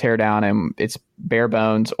a full teardown and it's bare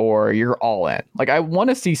bones, or you're all in. Like, I want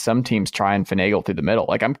to see some teams try and finagle through the middle.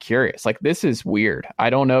 Like, I'm curious. Like, this is weird. I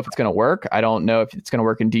don't know if it's going to work. I don't know if it's going to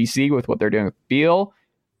work in DC with what they're doing with Beal.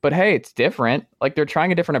 But hey, it's different. Like, they're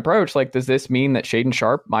trying a different approach. Like, does this mean that Shaedon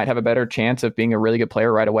Sharpe might have a better chance of being a really good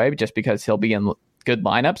player right away just because he'll be in good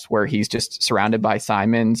lineups where he's just surrounded by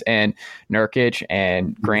Simons and Nurkic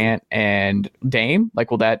and Grant and Dame?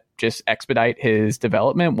 Like, will that just expedite his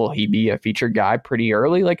development? Will he be a featured guy pretty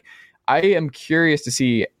early? Like, I am curious to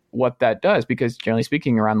see what that does, because generally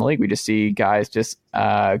speaking around the league, we just see guys just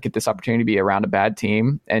get this opportunity to be around a bad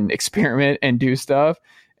team and experiment and do stuff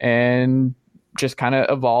and just kind of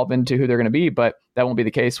evolve into who they're going to be. But that won't be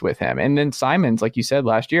the case with him. And then Simons, like you said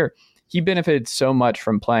last year, he benefited so much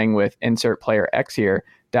from playing with insert player X here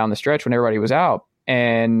down the stretch when everybody was out.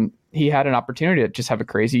 And he had an opportunity to just have a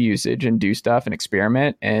crazy usage and do stuff and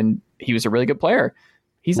experiment. And he was a really good player.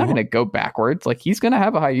 He's not going to go backwards. Like, he's going to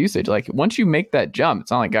have a high usage. Like, once you make that jump,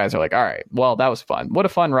 it's not like guys are like, all right, well, that was fun. What a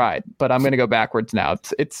fun ride. But I'm going to go backwards now.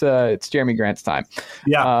 It's Jeremy Grant's time.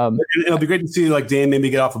 Yeah. It'll be great to see like Dame maybe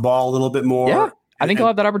get off the ball a little bit more. Yeah. I think he'll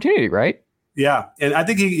have that opportunity, right? Yeah, and I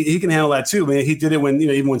think he can handle that too. I mean, he did it when,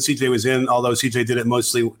 even when CJ was in, although CJ did it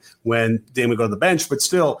mostly when Dame would go to the bench, but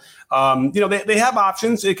still, they have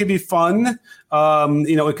options. It could be fun.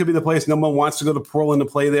 It could be the place no one wants to go to Portland to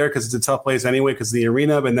play there because it's a tough place anyway because of the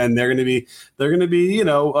arena, and then they're going to be,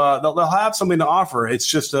 they'll have something to offer. It's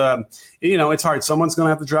just, it's hard. Someone's going to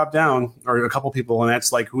have to drop down, or a couple people, and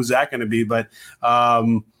that's like, who's that going to be? But,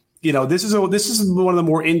 this is one of the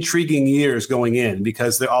more intriguing years going in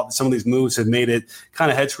because some of these moves have made it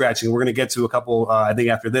kind of head scratching. We're going to get to a couple, I think,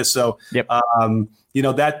 after this. So, yep.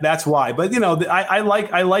 That's why. But I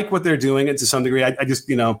like what they're doing. And to some degree, I just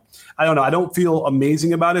I don't know. I don't feel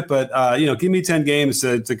amazing about it, but give me 10 games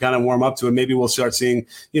to kind of warm up to it. Maybe we'll start seeing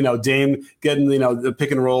Dame getting the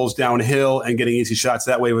pick and rolls downhill and getting easy shots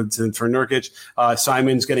that way for Nurkic.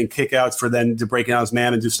 Simons getting kickouts for then to break out his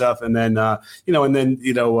man and do stuff, and then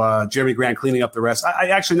Jeremy Grant cleaning up the rest.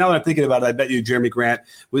 I actually, now that I'm thinking about it, I bet you Jeremy Grant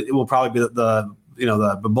will probably be the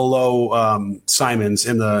below Simons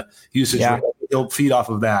in the usage. Yeah. He'll feed off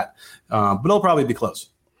of that, but he'll probably be close.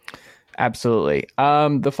 Absolutely.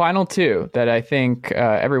 The final two that I think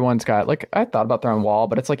everyone's got, like, I thought about throwing Wall,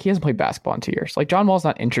 but it's like he hasn't played basketball in 2 years. Like, John Wall's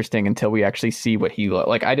not interesting until we actually see what he looks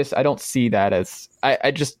like. I don't see that as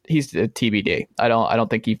he's a TBD. I don't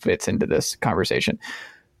think he fits into this conversation.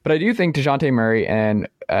 But I do think DeJounte Murray, and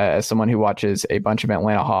as someone who watches a bunch of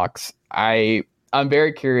Atlanta Hawks, I'm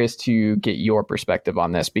very curious to get your perspective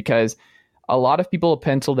on this, because a lot of people have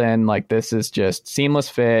penciled in like this is just seamless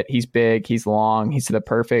fit. He's big, he's long, he's the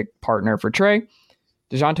perfect partner for Trey.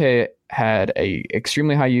 DeJounte had a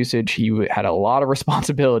extremely high usage. He had a lot of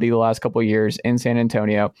responsibility the last couple of years in San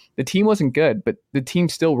Antonio. The team wasn't good, but the team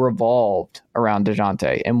still revolved around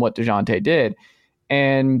DeJounte and what DeJounte did.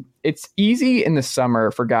 And it's easy in the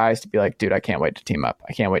summer for guys to be like, dude, I can't wait to team up.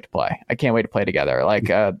 I can't wait to play. I can't wait to play together. Like,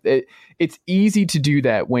 it's easy to do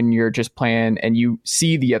that when you're just playing and you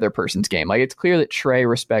see the other person's game. Like, it's clear that Trey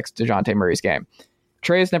respects DeJounte Murray's game.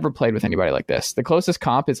 Trey has never played with anybody like this. The closest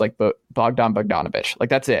comp is like Bogdan Bogdanovic. Like,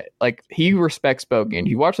 that's it. Like, he respects Bogey. And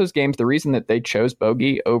you watch those games, the reason that they chose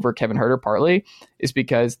Bogey over Kevin Huerter partly is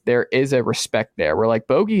because there is a respect there where, like,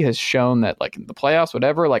 Bogey has shown that, like, in the playoffs,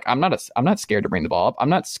 whatever, like, I'm not scared to bring the ball up. I'm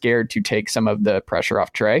not scared to take some of the pressure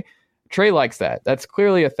off Trey. Trey likes that. That's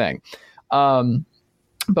clearly a thing.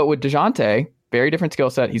 But with DeJounte, very different skill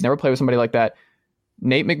set. He's never played with somebody like that.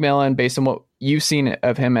 Nate McMillan, based on what you've seen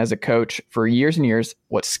of him as a coach for years and years,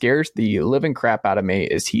 what scares the living crap out of me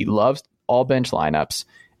is he loves all bench lineups.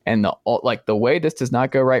 And the way this does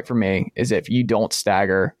not go right for me is if you don't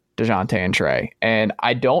stagger DeJounte and Trey. And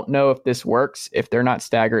I don't know if this works if they're not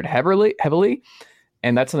staggered heavily.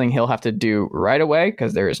 And that's something he'll have to do right away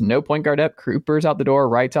because there is no point guard depth. Cooper's out the door,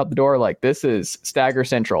 Wright's out the door. Like, this is stagger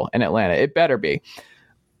central in Atlanta. It better be.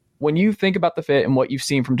 When you think about the fit and what you've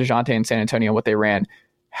seen from DeJounte in San Antonio, what they ran,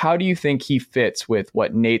 how do you think he fits with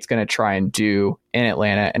what Nate's going to try and do in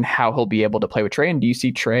Atlanta and how he'll be able to play with Trey? And do you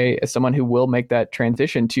see Trey as someone who will make that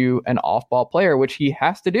transition to an off-ball player, which he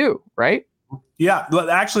has to do, right? Yeah, but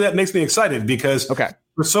actually that makes me excited because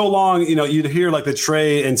for so long, you'd hear like the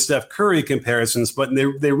Trey and Steph Curry comparisons, but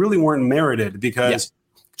they really weren't merited because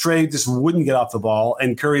Trey just wouldn't get off the ball,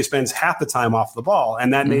 and Curry spends half the time off the ball,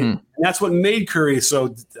 and that's what made Curry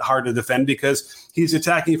so hard to defend because he's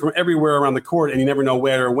attacking from everywhere around the court, and you never know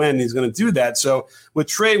where or when he's going to do that. So with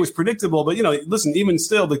Trey, it was predictable, but listen, even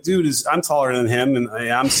still, the dude I'm taller than him, and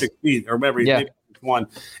I'm 6 feet or whatever. Maybe one,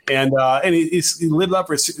 and he lived up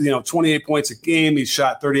for 28 points a game. He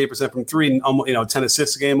shot 38% from three, and almost 10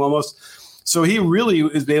 assists a game almost. So he really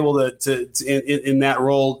is able to in that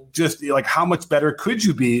role. Just like, how much better could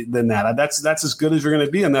you be than that? That's as good as you're going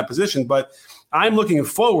to be in that position. But I'm looking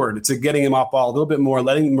forward to getting him off ball a little bit more,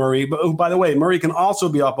 letting Murray. But by the way, Murray can also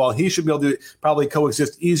be off ball. He should be able to probably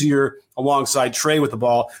coexist easier alongside Trey with the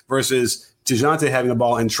ball versus DeJounte having the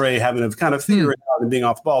ball and Trey having to kind of figure it out and being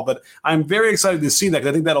off the ball. But I'm very excited to see that because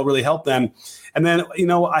I think that'll really help them. And then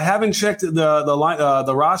I haven't checked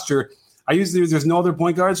the roster. There's no other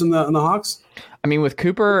point guards in the Hawks. I mean, with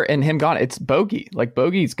Cooper and him gone, it's Bogey. Like,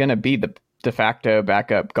 Bogey's going to be the de facto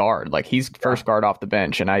backup guard. Like, he's first guard off the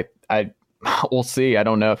bench, and I we'll see. I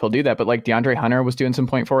don't know if he'll do that, but like DeAndre Hunter was doing some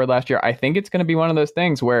point forward last year. I think it's going to be one of those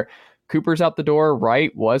things where Cooper's out the door.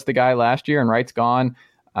 Wright was the guy last year, and Wright's gone.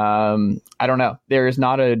 I don't know. There is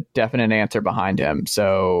not a definite answer behind him,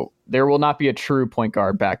 so there will not be a true point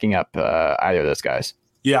guard backing up either of those guys.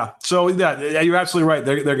 Yeah. So you're absolutely right.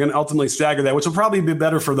 They're going to ultimately stagger that, which will probably be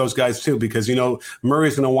better for those guys too, because,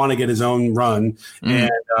 Murray's going to want to get his own run.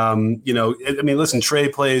 And, listen, Trey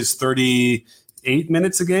plays 38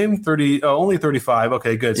 minutes a game, only 35.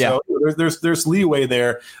 Okay, good. Yeah. So there's leeway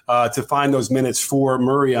there to find those minutes for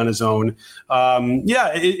Murray on his own.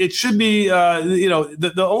 It should be,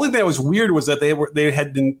 the only thing that was weird was that they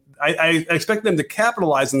had been, I expect them to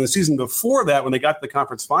capitalize in the season before that when they got to the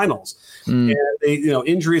conference finals. And they,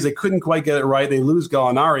 injuries, they couldn't quite get it right. They lose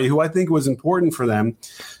Gallinari, who I think was important for them.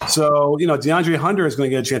 So, DeAndre Hunter is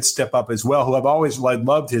going to get a chance to step up as well, who I've always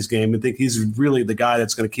loved his game and think he's really the guy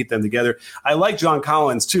that's going to keep them together. I like John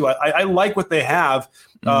Collins too. I like what they have.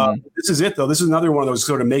 This is it, though. This is another one of those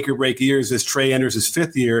sort of make or break years as Trey enters his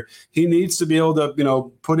fifth year. He needs to be able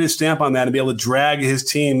to, put his stamp on that and be able to drag his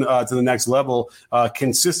team to the next level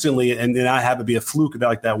consistently and not have it be a fluke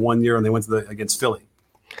like that 1 year when they went against Philly.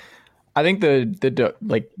 I think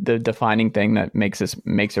the defining thing that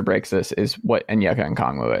makes or breaks this is what Onyeka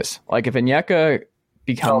Okongwu is. Like, if Onyeka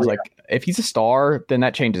becomes if he's a star, then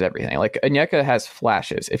that changes everything. Like, Onyeka has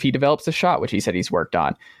flashes. If he develops a shot, which he said he's worked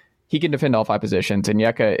on, he can defend all 5 positions.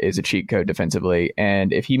 Onyeka is a cheat code defensively.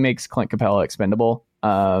 And if he makes Clint Capella expendable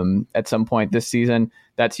at some point this season,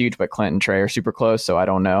 that's huge. But Clint and Trey are super close, so I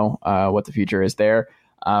don't know what the future is there.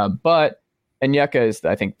 But Onyeka is,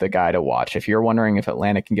 I think, the guy to watch. If you're wondering if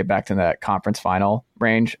Atlanta can get back to that conference final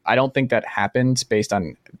range, I don't think that happens based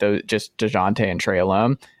on just DeJounte and Trey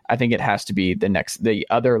alone. I think it has to be the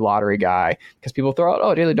other lottery guy, because people throw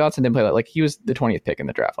out, Jalen Johnson didn't play that. Like, he was the 20th pick in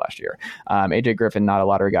the draft last year. AJ Griffin, not a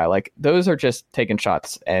lottery guy. Like, those are just taking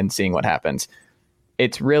shots and seeing what happens.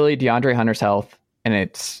 It's really DeAndre Hunter's health, and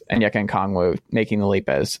it's Onyeka Okongwu making the leap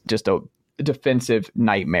as just a defensive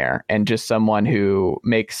nightmare and just someone who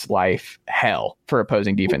makes life hell for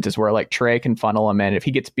opposing defenses, where like Trey can funnel him in. If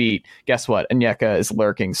he gets beat, guess what? Onyeka is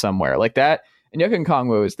lurking somewhere like that. Onyeka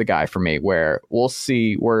Okongwu is the guy for me, where we'll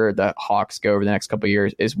see where the Hawks go over the next couple of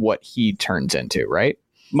years is what he turns into, right?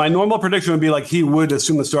 My normal prediction would be like he would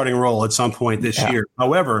assume the starting role at some point this year.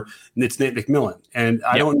 However, it's Nate McMillan. And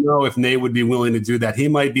I don't know if Nate would be willing to do that. He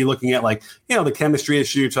might be looking at the chemistry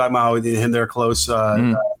issue, talking about how they're close,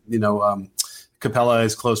 Capella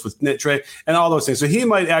is close with Trey and all those things. So he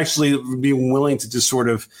might actually be willing to just sort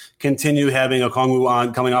of continue having Okongwu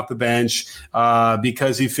on coming off the bench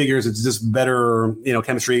because he figures it's just better,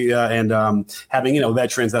 chemistry and having,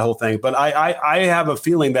 veterans, that whole thing. But I have a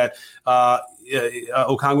feeling that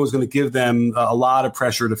Okongwu is going to give them a lot of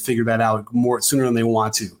pressure to figure that out more sooner than they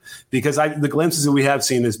want to, because the glimpses that we have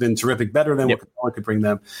seen has been terrific, better than what Capella could bring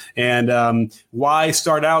them. And why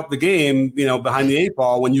start out the game, behind the 8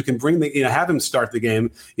 ball when you can bring have him start the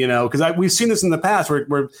game, because we've seen this in the past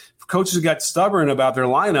where coaches got stubborn about their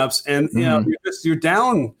lineups and, you're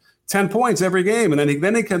down 10 points every game. And then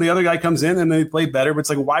the other guy comes in and they play better. But it's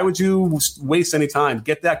like, why would you waste any time?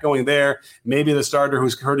 Get that going there. Maybe the starter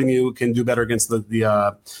who's hurting you can do better against the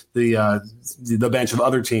bench of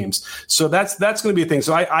other teams. So that's going to be a thing.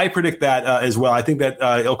 So I predict that as well. I think that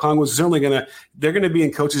Okongwu is certainly they're going to be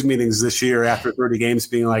in coaches meetings this year after 30 games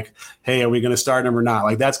being like, hey, are we going to start him or not?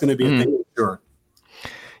 Like that's going to be a thing for sure.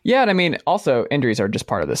 Yeah, and I mean, also injuries are just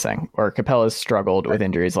part of this thing. Or Capella's struggled with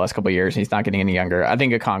injuries the last couple of years. He's not getting any younger. I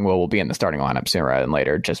think Okongwu will be in the starting lineup sooner rather than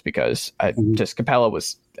later, just because Capella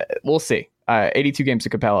was. We'll see. 82 games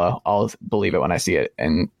of Capella. I'll believe it when I see it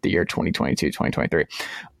in the year 2022, 2023.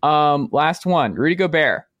 Last one, Rudy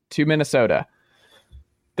Gobert to Minnesota.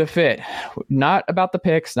 The fit, not about the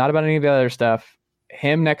picks, not about any of the other stuff.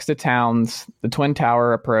 Him next to Towns, the Twin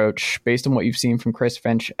Tower approach, based on what you've seen from Chris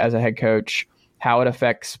Finch as a head coach. How it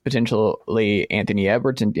affects potentially Anthony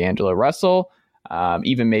Edwards and D'Angelo Russell,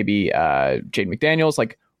 even maybe Jaden McDaniels.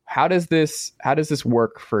 Like, how does this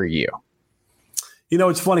work for you? You know,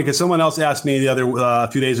 it's funny because someone else asked me the other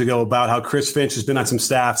few days ago about how Chris Finch has been on some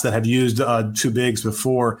staffs that have used two bigs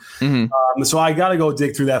before. So I got to go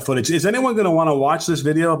dig through that footage. Is anyone going to want to watch this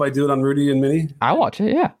video if I do it on Rudy and Minnie? I'll watch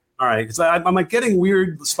it, yeah. All right, because I'm like getting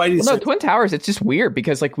weird spidey. Well, no, Twin Towers, it's just weird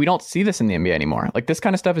because like we don't see this in the NBA anymore. Like this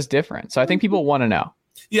kind of stuff is different. So I think people want to know.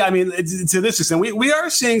 Yeah, I mean, to this extent, we are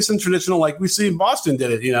seeing some traditional, like we see Boston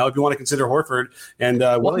did it, you know, if you want to consider Horford and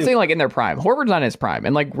well, I'm saying like in their prime. Horford's not in his prime.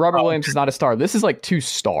 And like Robert Williams is not a star. This is like two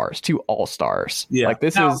all-stars. Yeah. Like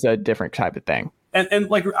this is a different type of thing. And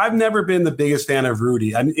like, I've never been the biggest fan of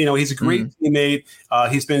Rudy. I mean, you know, he's a great teammate.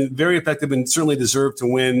 He's been very effective and certainly deserved to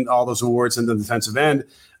win all those awards in the defensive end.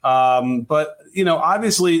 But, you know,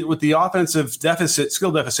 obviously with the offensive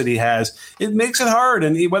skill deficit he has, it makes it hard.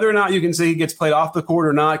 And whether or not you can say he gets played off the court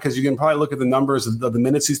or not, because you can probably look at the numbers of the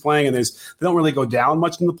minutes he's playing, and they don't really go down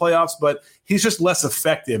much in the playoffs, but he's just less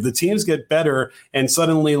effective. The teams get better, and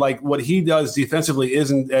suddenly, like, what he does defensively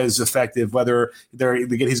isn't as effective, whether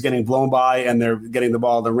he's getting blown by and they're getting the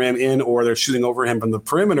ball at the rim in, or they're shooting over him from the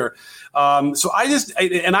perimeter. So I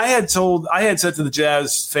had said to the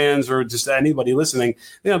Jazz fans or just anybody listening,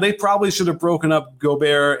 you know, they probably should have broken up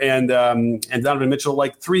Gobert and Donovan Mitchell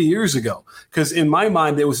like 3 years ago, because in my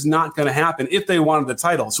mind it was not going to happen if they wanted the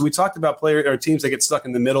title. So we talked about teams that get stuck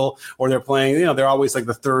in the middle, or they're playing, you know, they're always like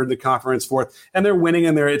the third in the conference, fourth, and they're winning,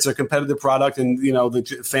 and it's a competitive product, and you know the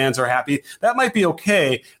fans are happy. That might be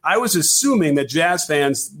okay. I was assuming that Jazz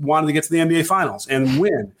fans wanted to get to the NBA Finals and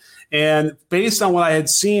win. And based on what I had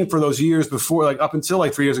seen for those years before, like up until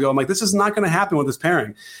like 3 years ago, I'm like, this is not going to happen with this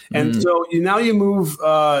pairing. And so now you move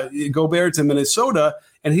Gobert to Minnesota,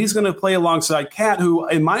 and he's going to play alongside Cat, who,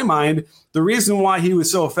 in my mind, the reason why he was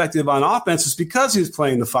so effective on offense is because he was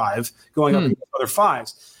playing the five, going up against other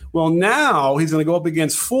fives. Well, now he's going to go up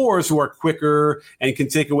against fours who are quicker and can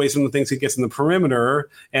take away some of the things he gets in the perimeter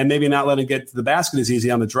and maybe not let him get to the basket as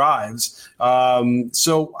easy on the drives.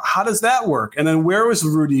 So how does that work? And then where was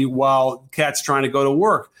Rudy while Cat's trying to go to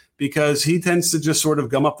work? Because he tends to just sort of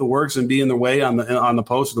gum up the works and be in the way on the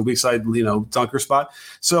post or the weak side, you know, dunker spot.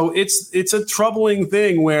 So it's a troubling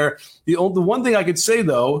thing where the one thing I could say,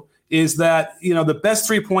 though, is that, you know, the best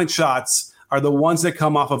 3-point shots are the ones that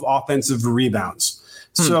come off of offensive rebounds.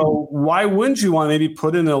 So why wouldn't you want to maybe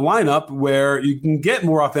put in a lineup where you can get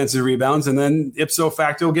more offensive rebounds and then ipso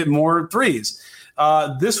facto get more threes?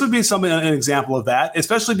 This would be an example of that,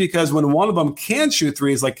 especially because when one of them can shoot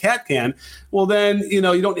threes like Cat can, well, then, you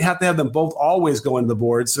know, you don't have to have them both always go into the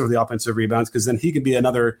boards or the offensive rebounds, because then he could be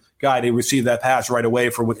another guy to receive that pass right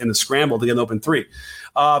away in the scramble to get an open three.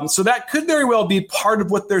 So that could very well be part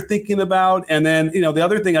of what they're thinking about. And then, you know, the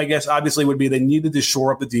other thing, I guess, obviously would be they needed to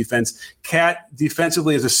shore up the defense. Cat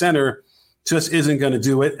defensively as a center just isn't going to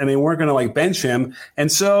do it, and they weren't going to like bench him.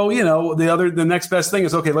 And so, you know, the next best thing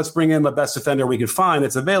is, okay, let's bring in the best defender we could find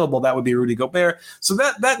that's available. That would be Rudy Gobert. So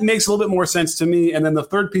that makes a little bit more sense to me. And then the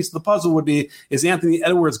third piece of the puzzle would be, is Anthony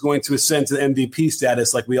Edwards going to ascend to MVP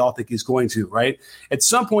status like we all think he's going to, right? At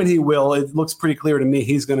some point he will. It looks pretty clear to me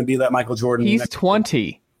he's going to be that Michael Jordan. He's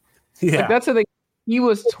 20. Yeah. Like, that's the thing. He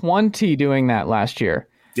was 20 doing that last year.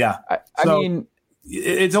 Yeah. I mean,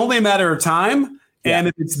 it's only a matter of time. Yeah. And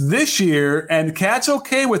if it's this year, and Cat's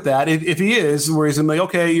okay with that, if he is, where he's like,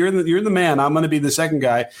 okay, you're the man, I'm going to be the second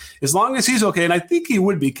guy, as long as he's okay, and I think he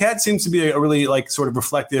would be. Cat seems to be a really like sort of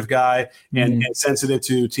reflective guy and sensitive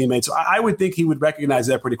to teammates. So I would think he would recognize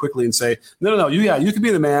that pretty quickly and say, no, you can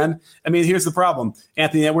be the man. I mean, here's the problem: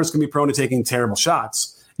 Anthony Edwards can be prone to taking terrible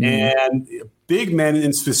shots, and big men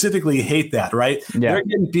and specifically hate that, right? Yeah. They're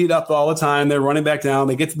getting beat up all the time. They're running back down.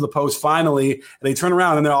 They get to the post finally, and they turn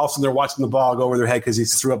around, and then all of a sudden they're watching the ball go over their head because he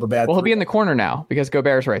threw up a bad. Well, he'll be in the corner now because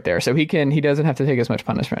Gobert's right there, so he doesn't have to take as much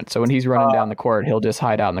punishment. So when he's running down the court, he'll just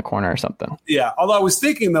hide out in the corner or something. Yeah. Although I was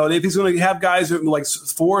thinking though, if he's going to have guys like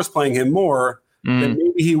Forrest playing him more, then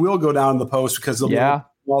maybe he will go down the post because they'll be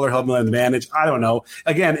smaller home advantage. I don't know.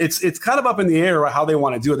 Again, it's kind of up in the air how they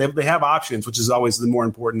want to do it. They have options, which is always the more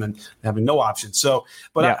important than having no options. So,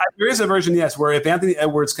 but there is a version, yes, where if Anthony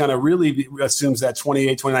Edwards kind of really assumes that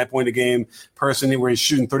 28, 29 point a game person where he's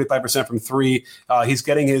shooting 35% from three, he's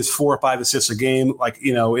getting his 4 or 5 assists a game, like,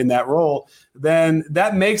 in that role, then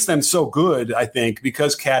that makes them so good, I think,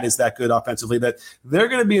 because Cat is that good offensively that they're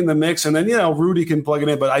going to be in the mix. And then, Rudy can plug it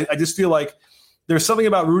in. But I just feel like there's something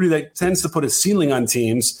about Rudy that tends to put a ceiling on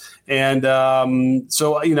teams. And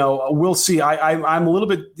so, we'll see. I'm a little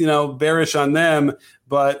bit, bearish on them.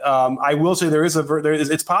 But I will say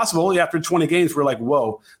it's possible after 20 games we're like,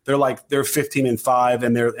 whoa, they're 15-5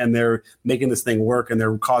 and they're making this thing work and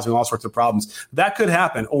they're causing all sorts of problems. That could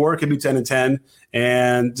happen, or it could be 10-10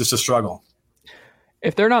 and just a struggle.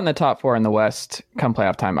 If they're not in the top 4 in the West come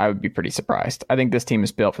playoff time, I would be pretty surprised. I think this team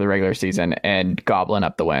is built for the regular season and gobbling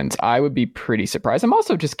up the wins. I would be pretty surprised. I'm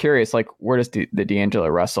also just curious, where does the D'Angelo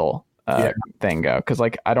Russell thing go? Because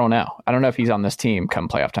I don't know. I don't know if he's on this team come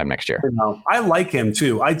playoff time next year. I like him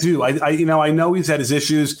too. I do. I know he's had his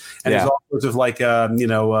issues and there's all sorts of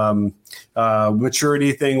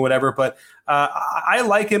maturity thing, whatever. But I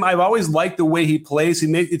like him. I've always liked the way he plays.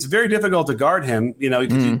 It's very difficult to guard him,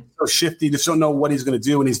 because he's so shifty. You just don't know what he's going to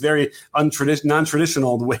do, and he's very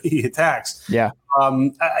non-traditional the way he attacks. Yeah.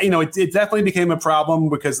 It definitely became a problem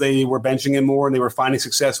because they were benching him more and they were finding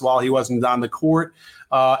success while he wasn't on the court.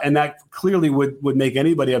 And that clearly would make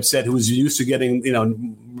anybody upset who was used to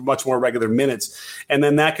getting, much more regular minutes. And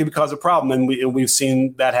then that could cause a problem. And we've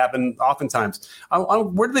seen that happen oftentimes.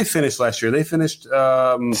 Where did they finish last year? They finished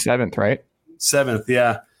 7th, right? 7th,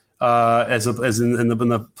 yeah. As in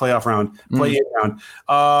the playoff round, play-in round.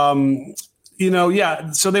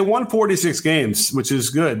 So they won 46 games, which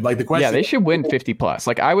is good. The question, yeah, they should win 50 plus.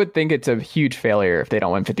 I would think it's a huge failure if they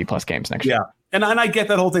don't win 50 plus games next year. Yeah. And I get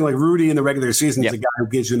that whole thing. Rudy in the regular season is a guy who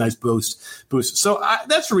gives you a nice boost. So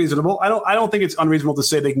that's reasonable. I don't think it's unreasonable to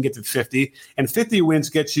say they can get to 50, and 50 wins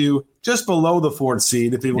gets you just below the 4th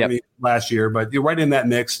seed if they were last year, but you're right in that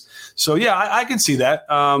mix. So yeah, I can see that.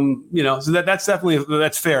 So that's definitely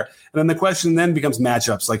that's fair. And then the question then becomes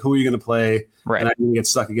matchups, who are you going to play? Right. And I'm going to get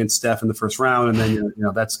stuck against Steph in the first round, and then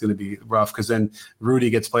that's going to be rough because then Rudy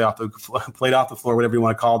gets played off the floor, whatever you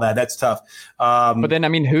want to call that. That's tough. But then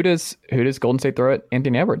who does Golden State throw at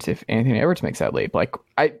Anthony Edwards if Anthony Edwards makes that leap?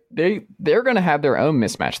 They're going to have their own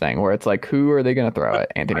mismatch thing where it's who are they going to throw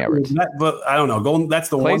at Anthony Edwards? But I don't know. That's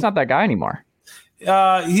the Clay's one. not that guy anymore.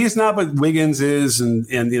 He's not, but Wiggins is, and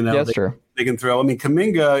that's true. They can throw. I mean,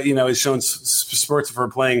 Kuminga, has shown spurts for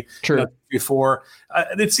playing before.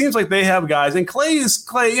 It seems like they have guys, and Clay. He's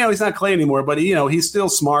not Clay anymore, but he's still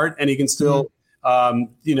smart and he can still,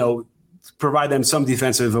 provide them some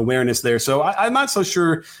defensive awareness there. So I'm not so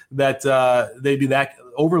sure that they'd be that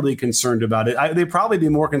overly concerned about it. They'd probably be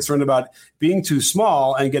more concerned about being too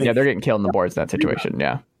small and getting. Yeah, they're getting killed in the boards in that situation.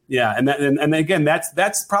 Yeah. Yeah, and again,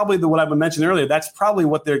 that's probably what I mentioned earlier. That's probably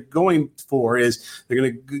what they're going for is they're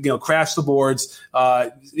going to crash the boards,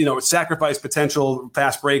 sacrifice potential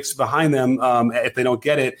fast breaks behind them if they don't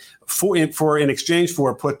get it for in exchange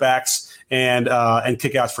for putbacks and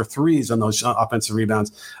kickouts for threes on those offensive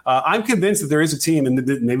rebounds. I'm convinced that there is a team, and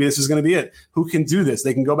maybe this is going to be it, who can do this.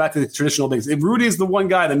 They can go back to the traditional bigs. Rudy is the one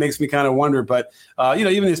guy that makes me kind of wonder, but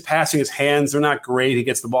even his passing, his hands, they're not great. He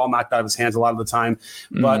gets the ball knocked out of his hands a lot of the time.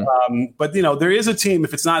 But there is a team.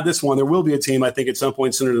 If it's not this one, there will be a team, I think, at some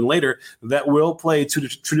point sooner than later that will play to the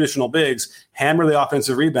traditional bigs, hammer the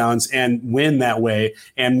offensive rebounds, and win that way,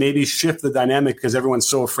 and maybe shift the dynamic because everyone's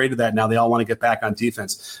so afraid of that now. They all want to get back on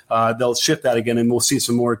defense. They'll shift that again, and we'll see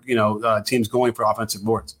some more teams going for offensive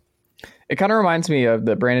boards. It kind of reminds me of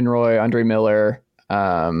the Brandon Roy, Andre Miller,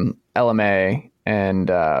 LMA, and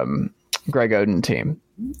Greg Oden team.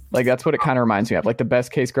 That's what it kind of reminds me of. The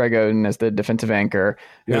best case Greg Oden as the defensive anchor,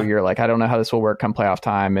 who you're I don't know how this will work come playoff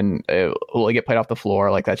time, and will he get played off the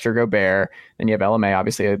floor? That's your Gobert. Then you have LMA,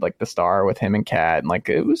 obviously, the star with him and Cat, and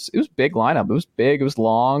it was big lineup. It was big, it was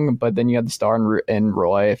long, but then you had the star and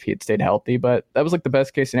Roy if he had stayed healthy. But that was the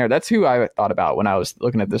best case scenario. That's who I thought about when I was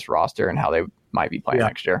looking at this roster and how they might be playing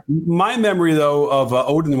next year. My memory though of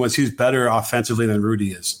Oden was he's better offensively than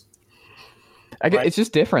Rudy is. It's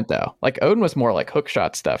just different though. Oden was more hook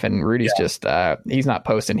shot stuff, and Rudy's just he's not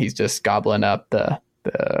posting. He's just gobbling up the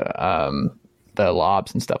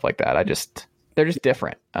lobs and stuff like that. they're just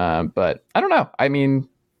different. But I don't know. I mean,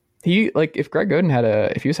 if Greg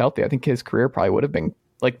Oden if he was healthy, I think his career probably would have been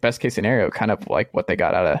like best case scenario, kind of like what they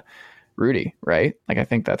got out of Rudy, right? Like, I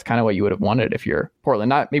think that's kind of what you would have wanted if you're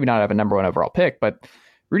Portland. Maybe not have a number one overall pick, but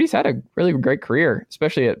Rudy's had a really great career,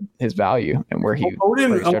 especially at his value and where he.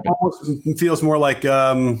 Oden almost feels more like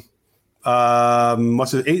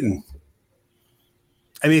what's it, Ayton.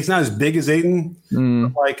 I mean, he's not as big as Ayton.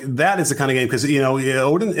 Like, that is the kind of game because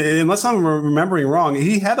Oden, unless I'm remembering wrong,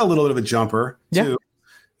 he had a little bit of a jumper too.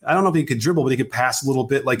 I don't know if he could dribble, but he could pass a little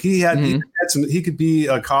bit. Like he could be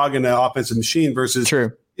a cog in an offensive machine versus.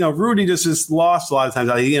 True. Rudy just is lost a lot of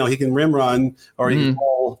times. He can rim run or he can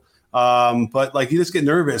roll. But like you just get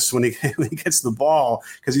nervous when he gets the ball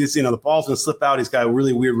because the ball's going to slip out. He's got a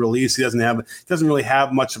really weird release. He doesn't really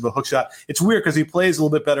have much of a hook shot. It's weird because he plays a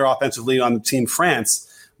little bit better offensively on the Team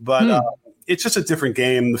France, but it's just a different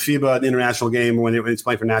game. The FIBA international game when it's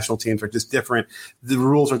playing for national teams are just different. The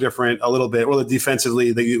rules are different a little bit, or the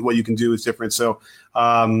defensively what you can do is different. So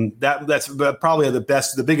that's probably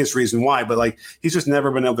the biggest reason why. But like he's just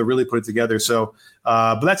never been able to really put it together. So,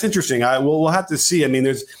 but that's interesting. We'll have to see. I mean,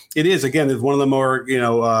 there's one of the more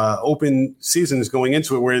open seasons going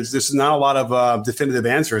into it where there's not a lot of definitive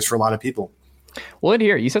answers for a lot of people. Well, in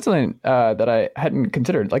here you said something that I hadn't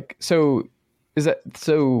considered. Like, so is that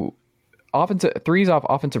so? Offensive threes off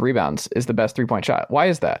offensive rebounds is the best 3-point shot. Why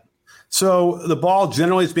is that? So the ball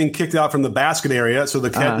generally is being kicked out from the basket area. So the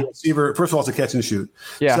receiver, first of all, it's a catch and shoot.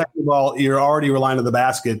 Yeah. Second of all, you're already relying on the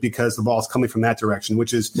basket because the ball is coming from that direction,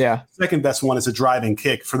 which is second best one is a driving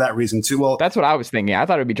kick for that reason too. Well, that's what I was thinking. I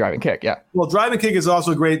thought it would be driving kick. Yeah. Well, driving kick is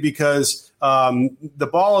also great because the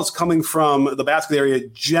ball is coming from the basket area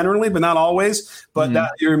generally, but not always. But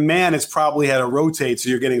your man has probably had to rotate, so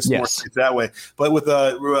you're getting some more that way. But with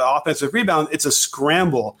the offensive rebound, it's a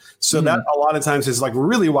scramble. So that a lot of times is like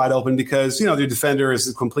really wide open because, their defender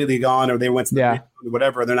is completely gone or they went to the rebound or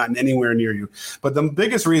whatever. They're not anywhere near you. But the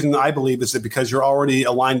biggest reason I believe is that because you're already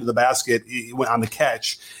aligned to the basket on the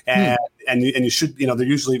catch and you should, they're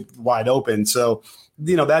usually wide open. So,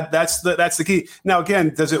 that's the key. Now,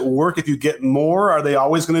 again, does it work if you get more? Are they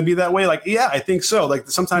always going to be that way? Like, yeah, I think so. Like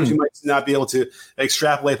sometimes you might not be able to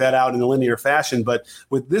extrapolate that out in a linear fashion. But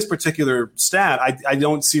with this particular stat, I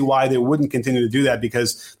don't see why they wouldn't continue to do that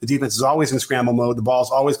because the defense is always in scramble mode. The ball is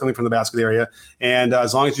always coming from the basket area. And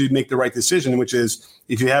as long as you make the right decision, which is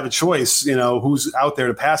if you have a choice, who's out there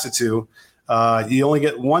to pass it to, you only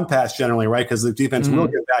get one pass generally, right? Because the defense will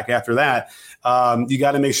get back after that. You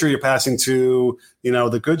got to make sure you're passing to,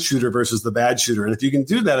 the good shooter versus the bad shooter. And if you can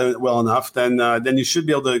do that well enough, then you should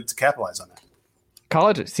be able to capitalize on that.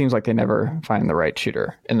 College, it seems like they never find the right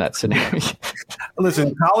shooter in that scenario.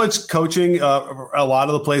 Listen, college coaching, a lot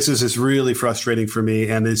of the places is really frustrating for me,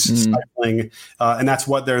 and it's stifling, and that's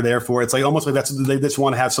what they're there for. It's like almost like they just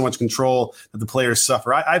want to have so much control that the players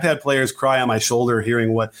suffer. I've had players cry on my shoulder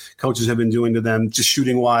hearing what coaches have been doing to them, just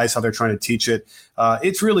shooting wise, how they're trying to teach it.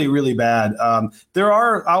 It's really, really bad. There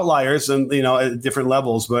are outliers and, at different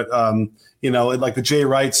levels, but like the Jay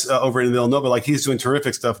Wrights over in Villanova, like he's doing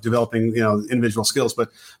terrific stuff, developing, individual skills, but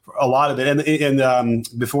a lot of it. And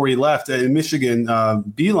before he left in Michigan,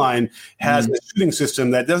 Beeline has a shooting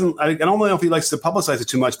system that I don't know if he likes to publicize it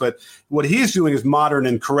too much, but what he's doing is modern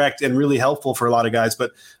and correct and really helpful for a lot of guys.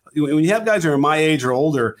 But when you have guys who are my age or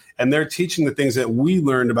older and they're teaching the things that we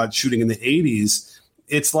learned about shooting in the 80s,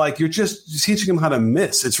 it's like you're just teaching them how to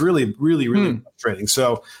miss. It's really, really, really frustrating.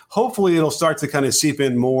 So hopefully it'll start to kind of seep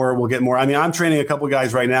in more. We'll get more. I mean, I'm training a couple of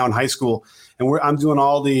guys right now in high school, and I'm doing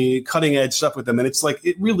all the cutting edge stuff with them. And it's like,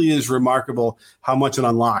 it really is remarkable how much it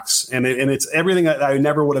unlocks. And it's everything that I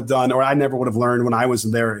never would have done or I never would have learned when I was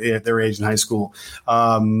at their age in high school.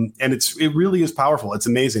 And it really is powerful. It's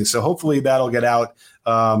amazing. So hopefully that'll get out.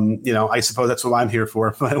 I suppose that's what I'm here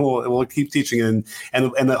for. But we'll keep teaching,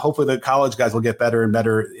 and hopefully the college guys will get better and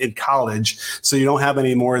better in college, so you don't have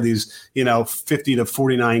any more of these 50 to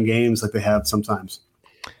 49 games like they have sometimes.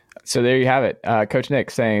 So there you have it. Coach Nick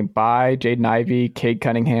saying buy Jaden Ivey, Cade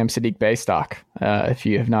Cunningham, Sadiq Bey stock. If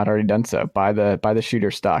you have not already done so, buy the shooter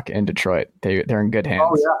stock in Detroit. They're in good hands.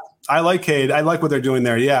 Oh yeah, I like Cade. I like what they're doing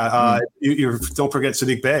there. Yeah, you don't forget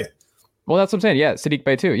Sadiq Bey. Well, that's what I'm saying. Yeah, Sadiq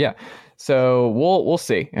Bey too. Yeah. So we'll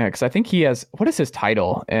see, because I think he has, what is his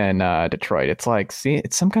title in Detroit? It's like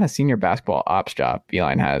it's some kind of senior basketball ops job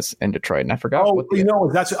Beeline has in Detroit, and I forgot.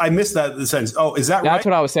 That's I missed that in the sense. Oh, is that right? That's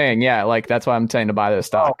what I was saying. Yeah, like that's why I'm saying to buy this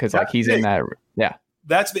stock because he's big. In that. Yeah,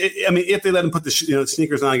 I mean, if they let him put the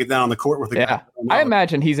sneakers on and get down on the court with the guy. I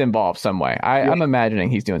imagine he's involved some way. I'm imagining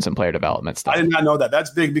he's doing some player development stuff. I did not know that. That's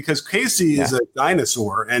big because Casey is a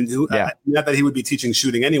dinosaur, and not that he would be teaching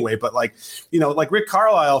shooting anyway, but like Rick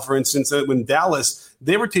Carlisle, for instance, when Dallas,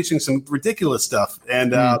 they were teaching some ridiculous stuff,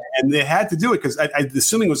 and they had to do it because I'm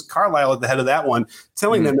assuming it was Carlisle at the head of that one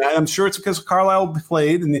telling them that. I'm sure it's because Carlisle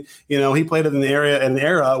played, and he played in an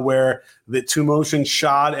era where the 2-motion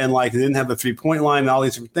shot and like they didn't have the 3-point line and all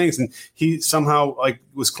these different things, and he somehow like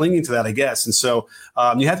was clinging to that, I guess. And so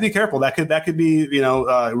you have to be careful. That could be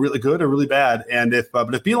really good or really bad. And if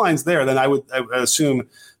Beilein's there, then I would assume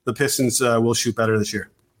the Pistons will shoot better this year.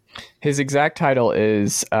 His exact title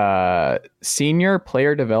is Senior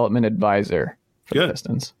Player Development Advisor for the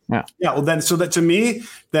Pistons. Yeah. Well, then, so that to me,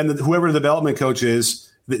 then whoever the development coach is,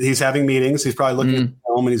 he's having meetings. He's probably looking at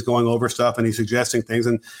film and he's going over stuff and he's suggesting things.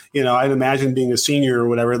 And, I'd imagine being a senior or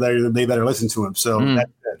whatever, they better listen to him. So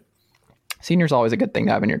that's it. Senior's always a good thing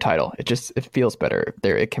to have in your title. It feels better.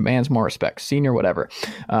 It commands more respect. Senior, whatever.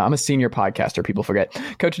 I'm a senior podcaster. People forget.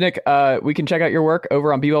 Coach Nick, we can check out your work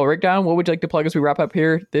over on BBALL Breakdown. What would you like to plug as we wrap up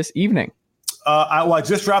here this evening? I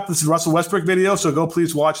just dropped this Russell Westbrook video, so go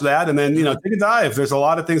please watch that. And then, take a dive. There's a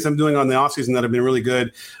lot of things I'm doing on the offseason that have been really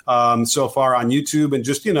good so far on YouTube. And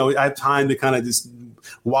just, I have time to kind of just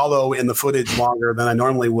wallow in the footage longer than I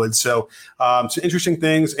normally would. So some interesting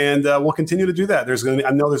things, and we'll continue to do that.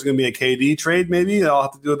 I know there's going to be a KD trade. Maybe I'll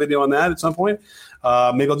have to do a video on that at some point.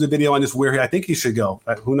 Maybe I'll do a video on just where I think he should go.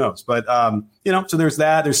 Who knows? But, so there's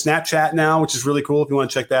that. There's Snapchat now, which is really cool if you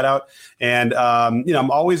want to check that out. And,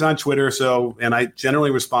 I'm always on Twitter. And I generally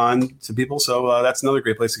respond to people. So that's another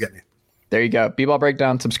great place to get me. There you go. BBALL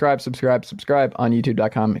Breakdown. Subscribe on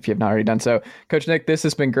youtube.com if you have not already done so. Coach Nick, this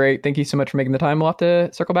has been great. Thank you so much for making the time. We'll have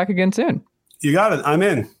to circle back again soon. You got it. I'm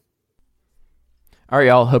in. All right,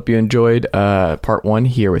 y'all. Hope you enjoyed part 1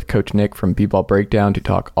 here with Coach Nick from BBALL Breakdown to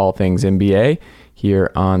talk all things NBA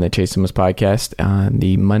here on the Chase Thomas podcast on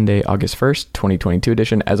the Monday, August 1st, 2022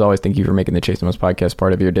 edition. As always, thank you for making the Chase Thomas podcast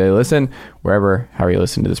part of your daily listen, however you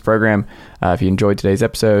listen to this program. If you enjoyed today's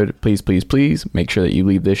episode, please make sure that you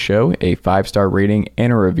leave this show a 5-star rating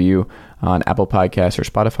and a review on Apple Podcasts or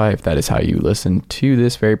Spotify if that is how you listen to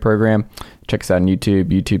this very program. Check us out on YouTube,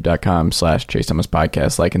 youtube.com/Chase Thomas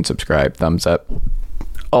podcast. Like and subscribe, thumbs up,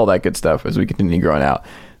 all that good stuff as we continue growing out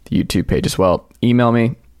the YouTube page as well. Email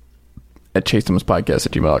me at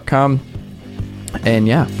chasethomaspodcast@gmail.com.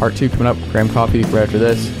 And part 2 coming up. Graham Coffee right after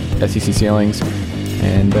this. SEC ceilings.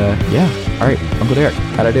 And all right, Uncle Derek,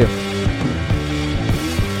 how'd I do?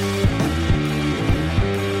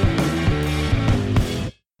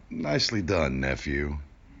 Nicely done, nephew.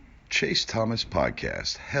 Chase Thomas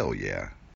Podcast. Hell yeah.